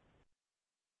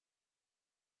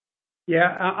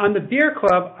 Yeah, on the Beer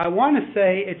Club, I want to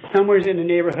say it's somewhere in the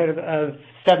neighborhood of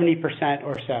 70%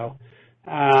 or so.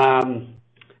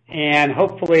 And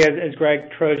hopefully, as Greg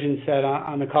Trojan said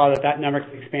on the call, that number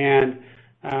can expand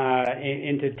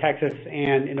into Texas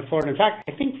and into Florida. In fact,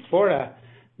 I think Florida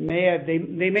they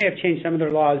may have changed some of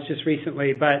their laws just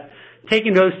recently, but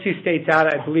taking those two states out,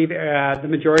 I believe the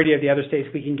majority of the other states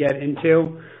we can get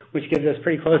into, which gives us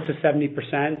pretty close to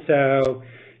 70%. So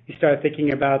you start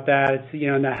thinking about that, it's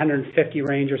in the 150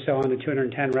 range or so on the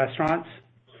 210 restaurants.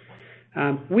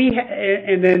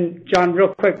 And then John,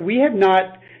 real quick, we have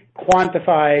not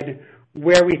quantified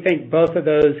where we think both of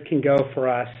those can go for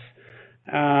us.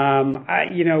 One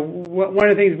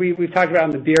of the things we've talked about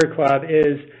in the Beer Club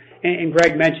is, and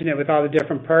Greg mentioned it with all the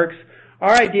different perks.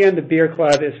 Our idea in the Beer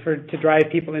Club is to drive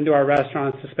people into our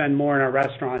restaurants to spend more in our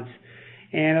restaurants,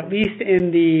 and at least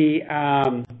in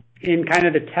kind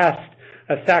of the test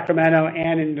of Sacramento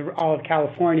and in all of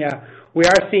California, we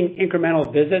are seeing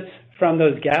incremental visits from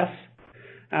those guests.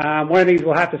 One of the things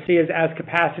we'll have to see is as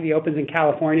capacity opens in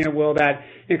California, will that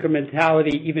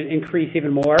incrementality even increase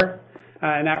even more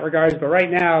in that regards? But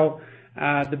right now,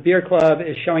 the Beer Club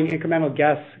is showing incremental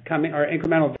guests coming or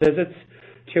incremental visits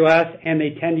to us, and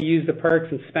they tend to use the perks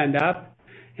and spend up,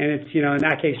 and it's in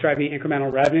that case driving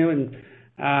incremental revenue.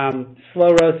 And Slow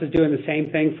Roast is doing the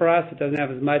same thing for us. It doesn't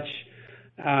have as much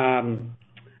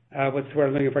what's the word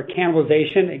I'm looking for,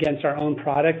 cannibalization against our own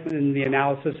product in the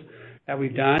analysis that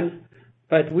we've done.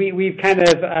 But we've kind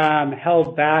of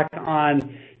held back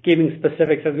on giving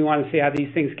specifics as we want to see how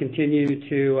these things continue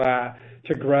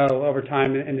to grow over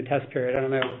time in the test period. I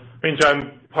don't know. I mean,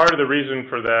 John, part of the reason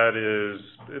for that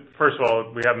is, first of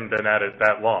all, we haven't been at it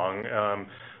that long.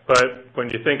 But when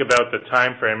you think about the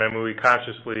time frame, I mean, we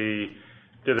consciously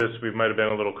did this. We might have been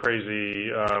a little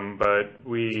crazy, but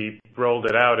we rolled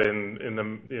it out in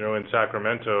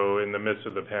Sacramento in the midst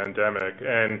of the pandemic,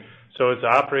 and so it's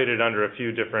operated under a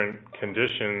few different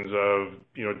conditions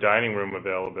of dining room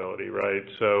availability, right?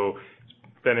 So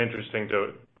it's been interesting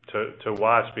to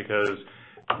watch because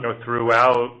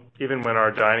throughout, even when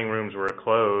our dining rooms were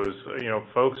closed,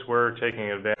 folks were taking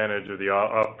advantage of the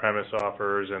off-premise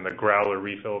offers, and the growler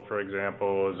refill, for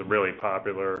example, is really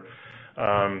popular.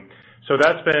 So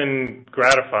that's been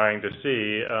gratifying to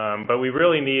see, but we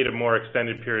really need a more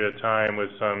extended period of time with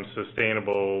some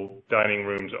sustainable dining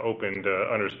rooms open to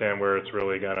understand where it's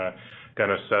really gonna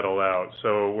settle out.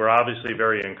 So we're obviously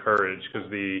very encouraged because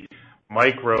the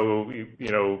micro,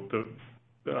 the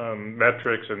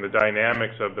metrics and the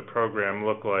dynamics of the program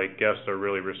look like guests are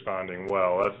really responding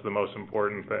well. That's the most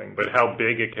important thing. But how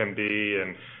big it can be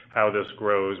and how this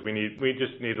grows, we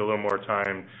just need a little more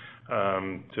time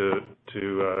to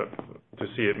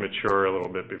see it mature a little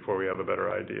bit before we have a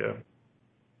better idea.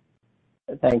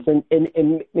 Thanks.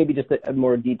 And maybe just a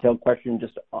more detailed question,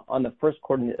 just on the first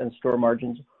quarter and store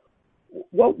margins.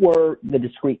 What were the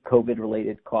discrete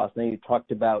COVID-related costs? Now you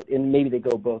talked about, and maybe they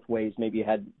go both ways. Maybe you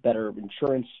had better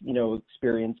insurance,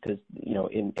 experience because,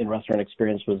 in restaurant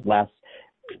experience was less.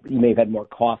 You may have had more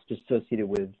costs associated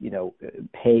with,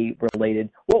 pay related.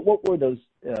 What were those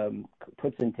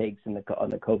puts and takes on the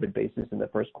COVID basis in the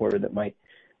first quarter that may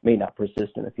not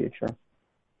persist in the future?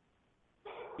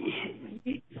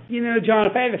 John,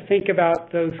 if I had to think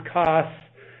about those costs,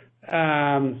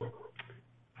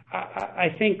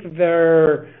 I think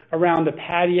they're around the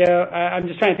patio. I'm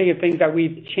just trying to think of things that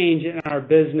we've changed in our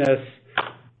business.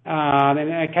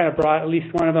 And I kind of brought at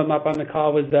least one of them up on the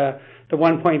call was the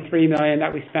 $1.3 million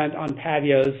that we spent on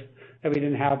patios that we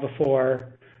didn't have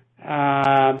before.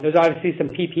 There's obviously some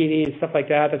PP&E and stuff like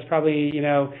that. That's probably, in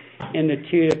the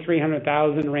 $200,000 to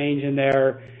 $300,000 range in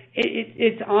there.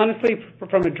 It's honestly,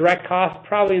 from a direct cost,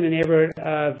 probably in the neighborhood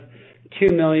of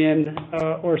 $2 million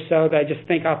or so that I just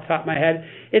think off the top of my head.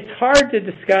 It's hard to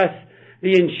discuss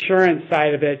the insurance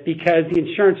side of it because the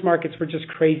insurance markets were just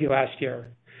crazy last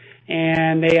year.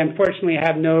 And they unfortunately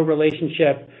have no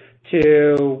relationship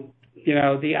to,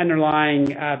 the underlying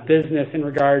business in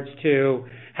regards to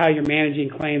how you're managing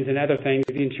claims and other things.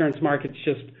 The insurance markets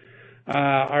just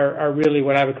are really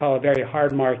what I would call a very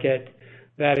hard market.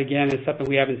 That, again, is something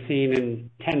we haven't seen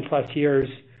in 10 plus years,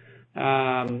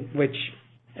 which,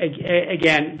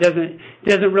 again,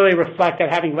 doesn't really reflect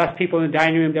that having less people in the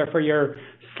dining room, therefore your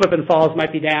slip and falls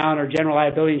might be down or general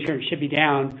liability insurance should be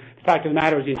down. The fact of the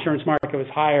matter is the insurance market was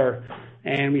higher,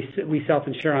 and we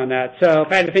self-insure on that. So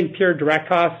if I had to think pure direct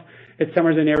costs, it's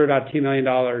somewhere in the neighborhood of about $2 million.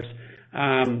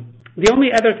 The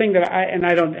only other thing that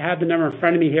I don't have the number in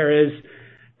front of me here, is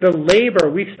the labor.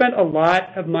 We've spent a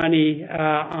lot of money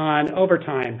on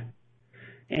overtime.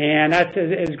 And that's,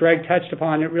 as Greg touched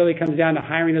upon, it really comes down to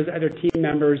hiring those other team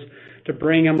members to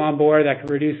bring them on board that can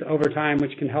reduce overtime,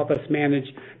 which can help us manage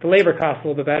the labor costs a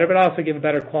little bit better, but also give a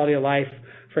better quality of life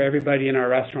for everybody in our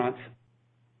restaurants.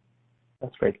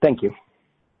 That's great. Thank you.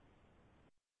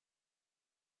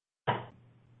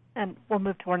 And we'll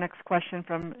move to our next question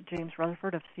from James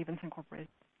Rutherford of Stephens Incorporated.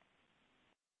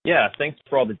 Yeah, thanks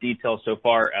for all the details so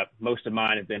far. Most of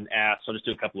mine have been asked, so I'll just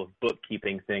do a couple of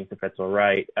bookkeeping things, if that's all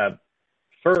right.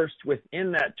 First,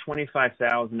 within that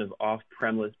 $25,000 of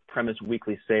off-premise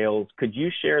weekly sales, could you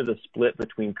share the split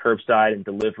between curbside and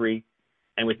delivery?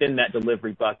 And within that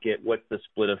delivery bucket, what's the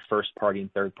split of first-party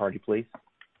and third-party, please?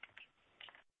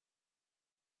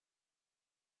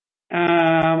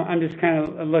 I'm just kind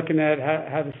of looking at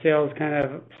how the sales kind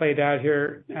of played out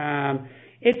here.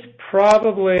 It's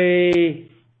probably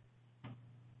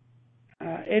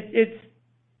it's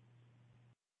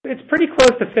pretty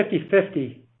close to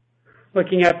 50-50.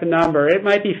 Looking at the number, it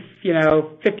might be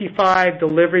 55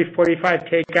 delivery, 45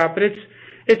 takeout, but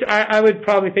I would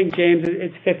probably think, James,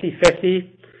 it's 50-50.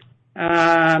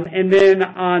 And then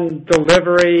on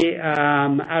delivery,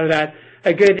 out of that,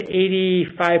 a good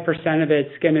 85% of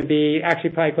it's going to be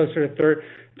actually probably closer to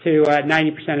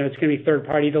 90% of it's going to be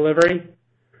third-party delivery.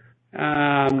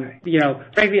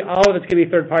 Frankly, all of it's going to be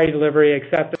third-party delivery,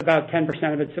 except about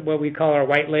 10% of it's what we call our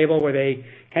white label, where they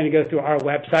kind of go through our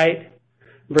website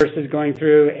versus going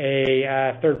through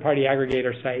a third-party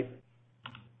aggregator site.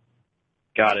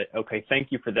 Got it. Okay, thank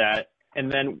you for that. And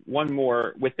then one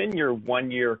more. Within your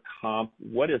one-year comp,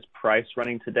 what is price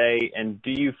running today, and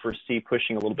do you foresee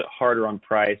pushing a little bit harder on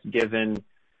price given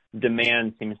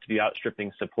demand seems to be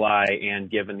outstripping supply and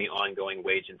given the ongoing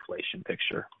wage inflation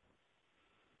picture?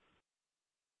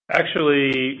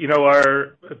 Actually,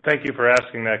 thank you for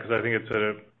asking that, because I think it's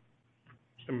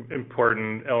an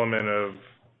important element of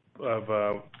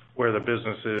where the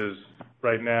business is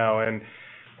right now. And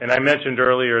I mentioned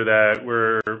earlier that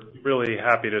we're really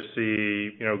happy to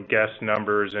see, guest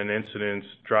numbers and incidents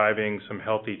driving some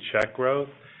healthy check growth.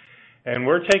 And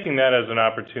we're taking that as an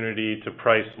opportunity to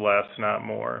price less, not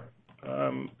more.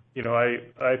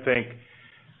 I think,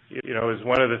 is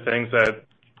one of the things that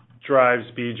drives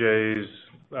BJ's,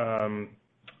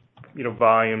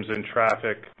 volumes and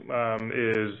traffic,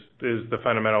 is the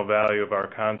fundamental value of our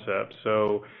concept.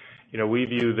 So, we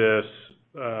view this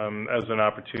as an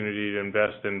opportunity to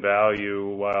invest in value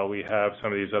while we have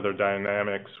some of these other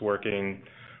dynamics working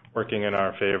in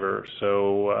our favor.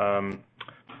 So,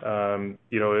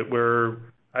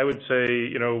 I would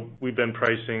say, we've been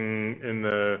pricing in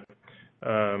the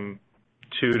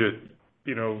 2 to,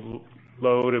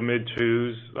 low to mid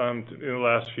twos in the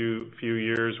last few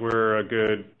years. We're a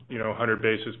good, 100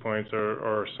 basis points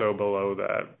or so below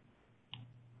that.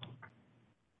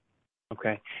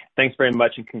 Okay. Thanks very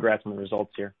much, and congrats on the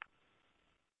results here.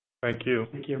 Thank you.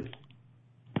 Thank you.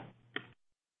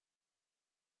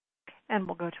 And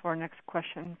we'll go to our next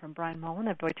question from Brian Mullen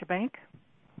of Deutsche Bank.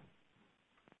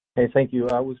 Hey, thank you.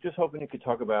 I was just hoping you could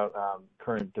talk about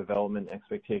current development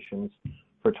expectations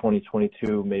for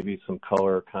 2022, maybe some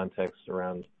color or context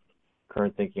around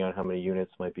current thinking on how many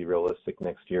units might be realistic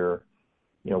next year.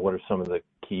 What are some of the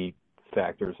key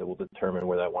factors that will determine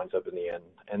where that winds up in the end?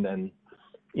 And then,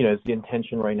 is the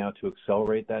intention right now to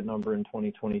accelerate that number in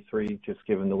 2023, just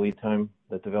given the lead time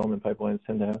that development pipelines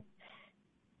tend to have?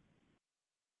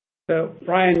 So,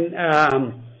 Brian,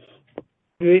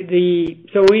 So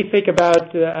when we think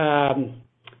about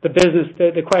the business,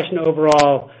 the question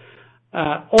overall,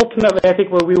 ultimately, I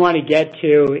think where we want to get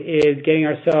to is getting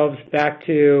ourselves back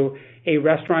to a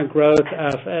restaurant growth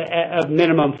of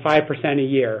minimum 5% a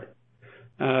year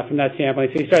from that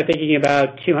standpoint. So you start thinking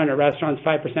about 200 restaurants,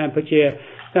 5% puts you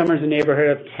somewhere in the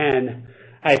neighborhood of 10.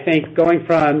 I think going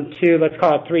from 2, let's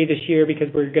call it 3 this year, because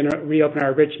we're going to reopen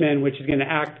our Richmond, which is going to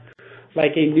act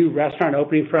like a new restaurant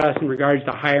opening for us in regards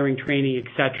to hiring, training,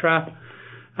 etc.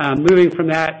 Moving from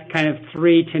that kind of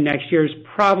 3 to next year is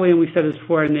probably, and we said this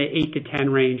before, in the 8 to 10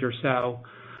 range or so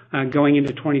going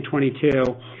into 2022.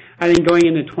 I think going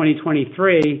into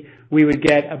 2023, we would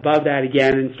get above that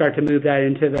again and start to move that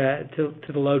into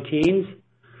the low teens.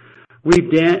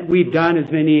 We've done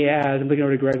as many as, I'm looking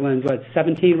over to Greg Lynn,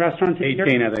 17 restaurants in a year?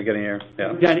 18, I think, in a year.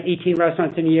 Yeah. We've done 18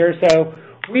 restaurants in a year, so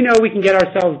we know we can get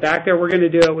ourselves back there. We're going to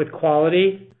do it with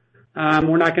quality.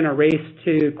 We're not going to race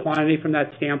to quantity from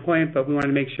that standpoint, but we want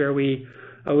to make sure we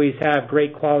always have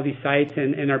great quality sites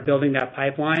and are building that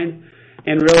pipeline.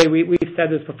 And really, we've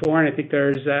said this before, and I think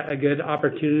there's a good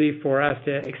opportunity for us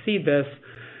to exceed this,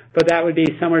 but that would be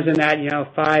somewhere in that,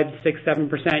 5, 6,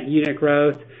 7% unit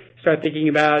growth. Start thinking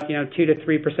about, 2 to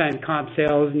 3% comp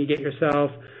sales, and you get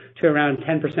yourself to around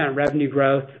 10% revenue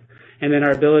growth. And then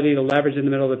our ability to leverage in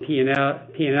the middle of the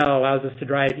P&L allows us to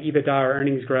drive EBITDA or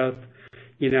earnings growth,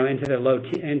 into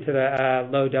the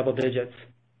low double digits.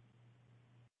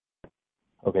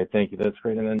 Okay, thank you. That's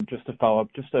great. And then just to follow up,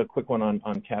 just a quick one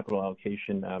on capital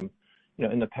allocation.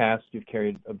 In the past, you've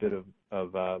carried a bit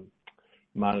of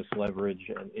modest leverage,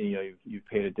 and you've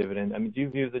paid a dividend. I mean, do you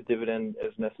view the dividend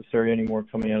as necessary anymore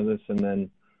coming out of this? And then,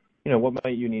 what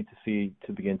might you need to see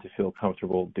to begin to feel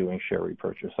comfortable doing share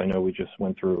repurchase? I know we just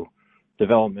went through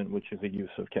development, which is a use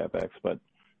of CapEx, but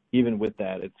even with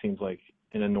that, it seems like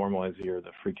in a normalized year,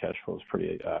 the free cash flow is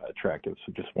pretty attractive.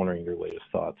 So just wondering your latest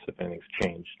thoughts, if anything's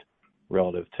changed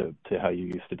relative to how you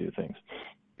used to do things.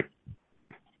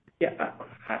 Yeah,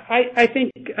 I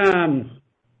think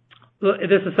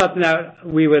this is something that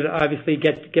we would obviously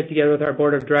get together with our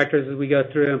board of directors as we go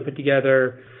through and put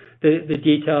together the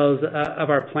details of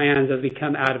our plans as we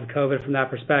come out of COVID from that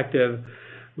perspective.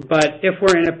 But if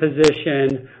we're in a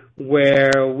position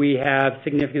where we have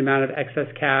significant amount of excess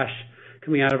cash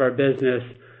coming out of our business,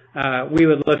 we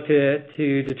would look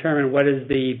to determine what is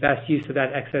the best use of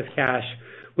that excess cash,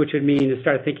 which would mean to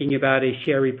start thinking about a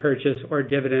share repurchase or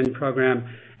dividend program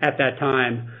at that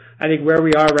time. I think where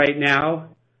we are right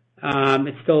now,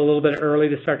 it's still a little bit early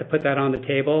to start to put that on the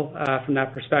table from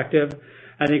that perspective.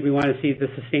 I think we want to see the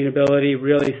sustainability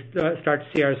really start to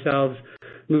see ourselves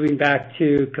moving back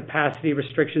to capacity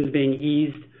restrictions being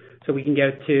eased so we can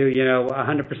get to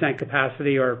 100%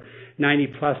 capacity or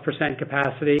 90+%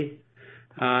 capacity.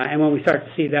 And when we start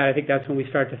to see that, I think that's when we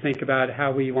start to think about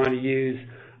how we want to use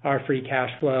our free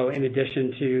cash flow in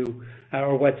addition to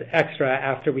or what's extra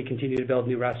after we continue to build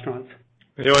new restaurants.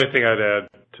 The only thing I'd add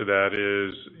to that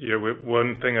is,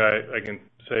 one thing I can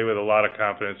say with a lot of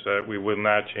confidence that we will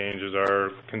not change is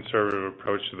our conservative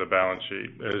approach to the balance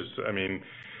sheet.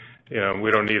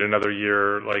 We don't need another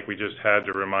year like we just had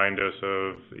to remind us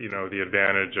of, the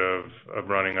advantage of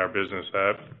running our business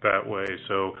that way.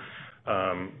 So,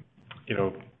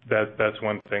 that's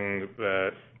one thing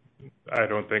that I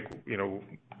don't think,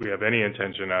 we have any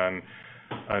intention on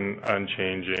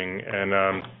changing.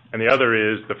 And the other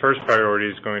is the first priority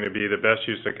is going to be the best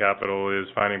use of capital is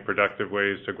finding productive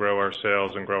ways to grow our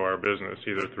sales and grow our business,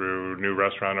 either through new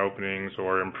restaurant openings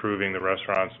or improving the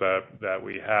restaurants that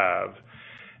we have.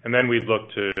 And then we'd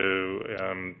look to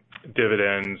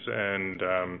dividends and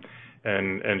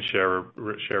share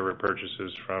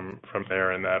repurchases from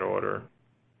there in that order.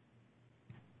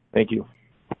 Thank you.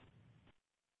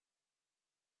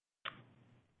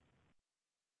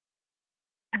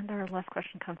 And our last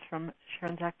question comes from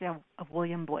Sharon Zackfia of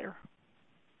William Blair.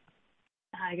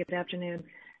 Hi, good afternoon.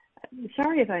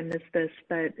 Sorry if I missed this,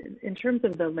 but in terms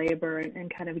of the labor and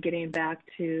kind of getting back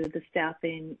to the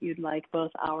staffing you'd like,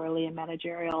 both hourly and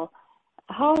managerial,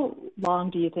 how long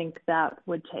do you think that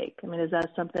would take? I mean, is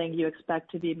that something you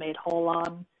expect to be made whole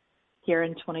on here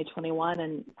in 2021?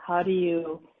 And how do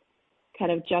you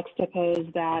kind of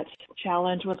juxtapose that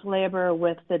challenge with labor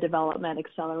with the development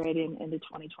accelerating into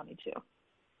 2022?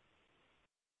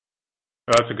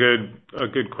 That's a good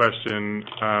question.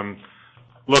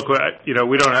 Look,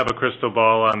 we don't have a crystal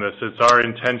ball on this. It's our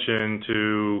intention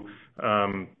to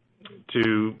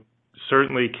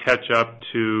certainly catch up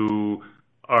to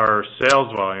our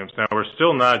sales volumes. Now, we're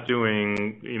still not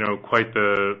doing, quite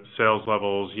the sales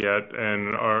levels yet,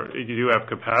 and you do have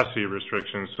capacity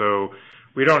restrictions, so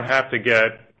we don't have to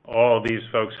get all these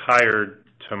folks hired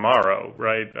tomorrow,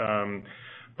 right?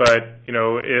 But,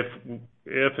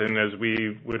 if and as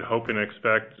we would hope and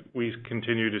expect, we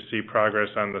continue to see progress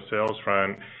on the sales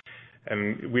front,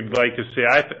 and we'd like to see,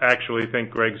 I actually think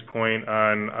Greg's point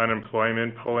on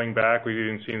unemployment pulling back, we've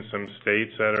even seen some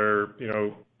states that are,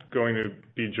 going to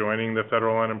be joining the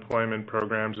federal unemployment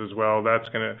programs as well. That's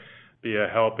going to be a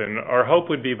help. And our hope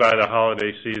would be by the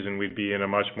holiday season, we'd be in a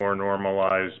much more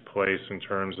normalized place in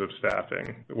terms of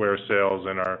staffing, where sales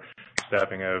and our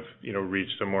staffing have,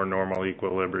 reached a more normal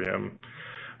equilibrium.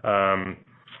 And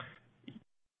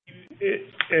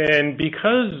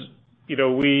because,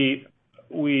 we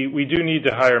do need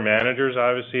to hire managers,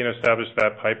 obviously, and establish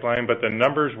that pipeline, but the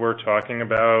numbers we're talking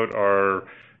about are,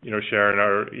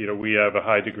 Sharon, we have a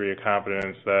high degree of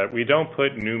confidence that we don't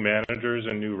put new managers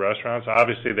in new restaurants.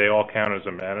 Obviously, they all count as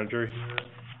a manager here,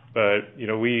 but,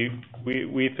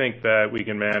 we think that we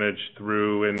can manage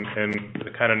through, and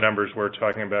the kind of numbers we're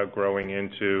talking about growing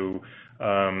into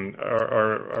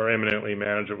are eminently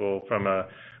manageable from a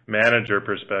manager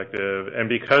perspective. And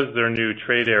because they're new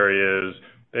trade areas,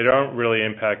 they don't really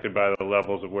impacted by the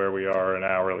levels of where we are in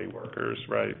hourly workers,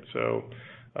 right? So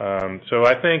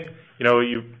I think,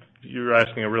 you're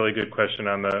asking a really good question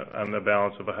on the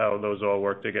balance of how those all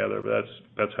work together. But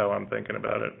that's how I'm thinking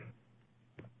about it.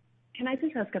 Can I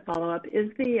just ask a follow-up? Is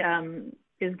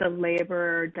the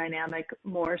labor dynamic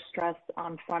more stressed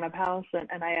on front of house?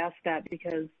 And I ask that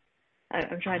because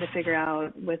I'm trying to figure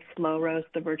out with Slow Roast,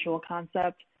 the virtual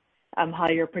concept, how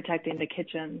you're protecting the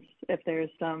kitchens if there's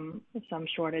some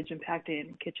shortage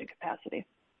impacting kitchen capacity.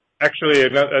 Actually,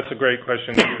 that's a great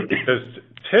question, because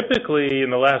typically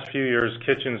in the last few years,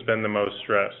 kitchen's been the most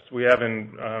stressed. We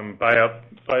haven't, by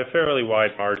a fairly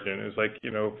wide margin. It's like,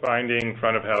 finding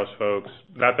front of house folks,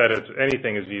 not that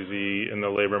anything is easy in the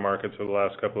labor markets for the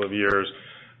last couple of years,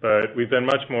 but we've been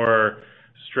much more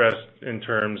stressed in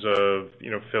terms of,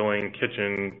 filling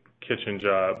kitchen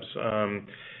jobs.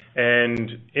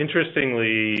 And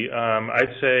interestingly,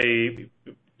 I'd say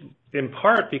in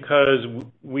part because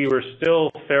we were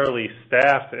still fairly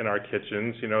staffed in our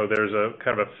kitchens. There's a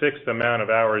kind of a fixed amount of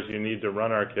hours you need to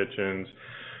run our kitchens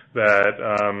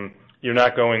that you're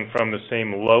not going from the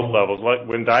same low levels. Like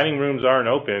when dining rooms aren't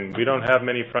open, we don't have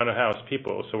many front of house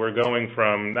people. So we're going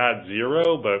from not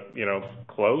zero, but,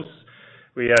 close.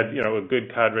 We had, a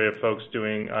good cadre of folks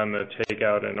doing on the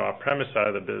takeout and off-premise side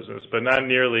of the business, but not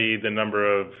nearly the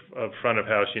number of front of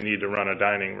house you need to run a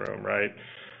dining room, right?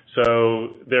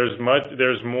 So there's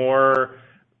more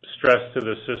stress to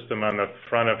the system on the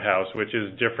front of house, which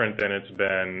is different than it's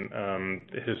been,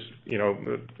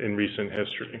 in recent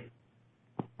history.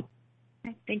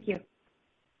 Okay, thank you.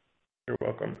 You're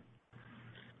welcome.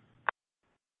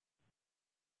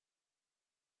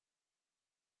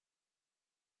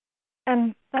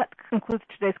 And that concludes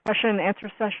today's question and answer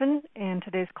session and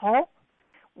today's call.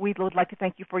 We would like to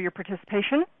thank you for your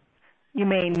participation. You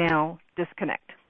may now disconnect.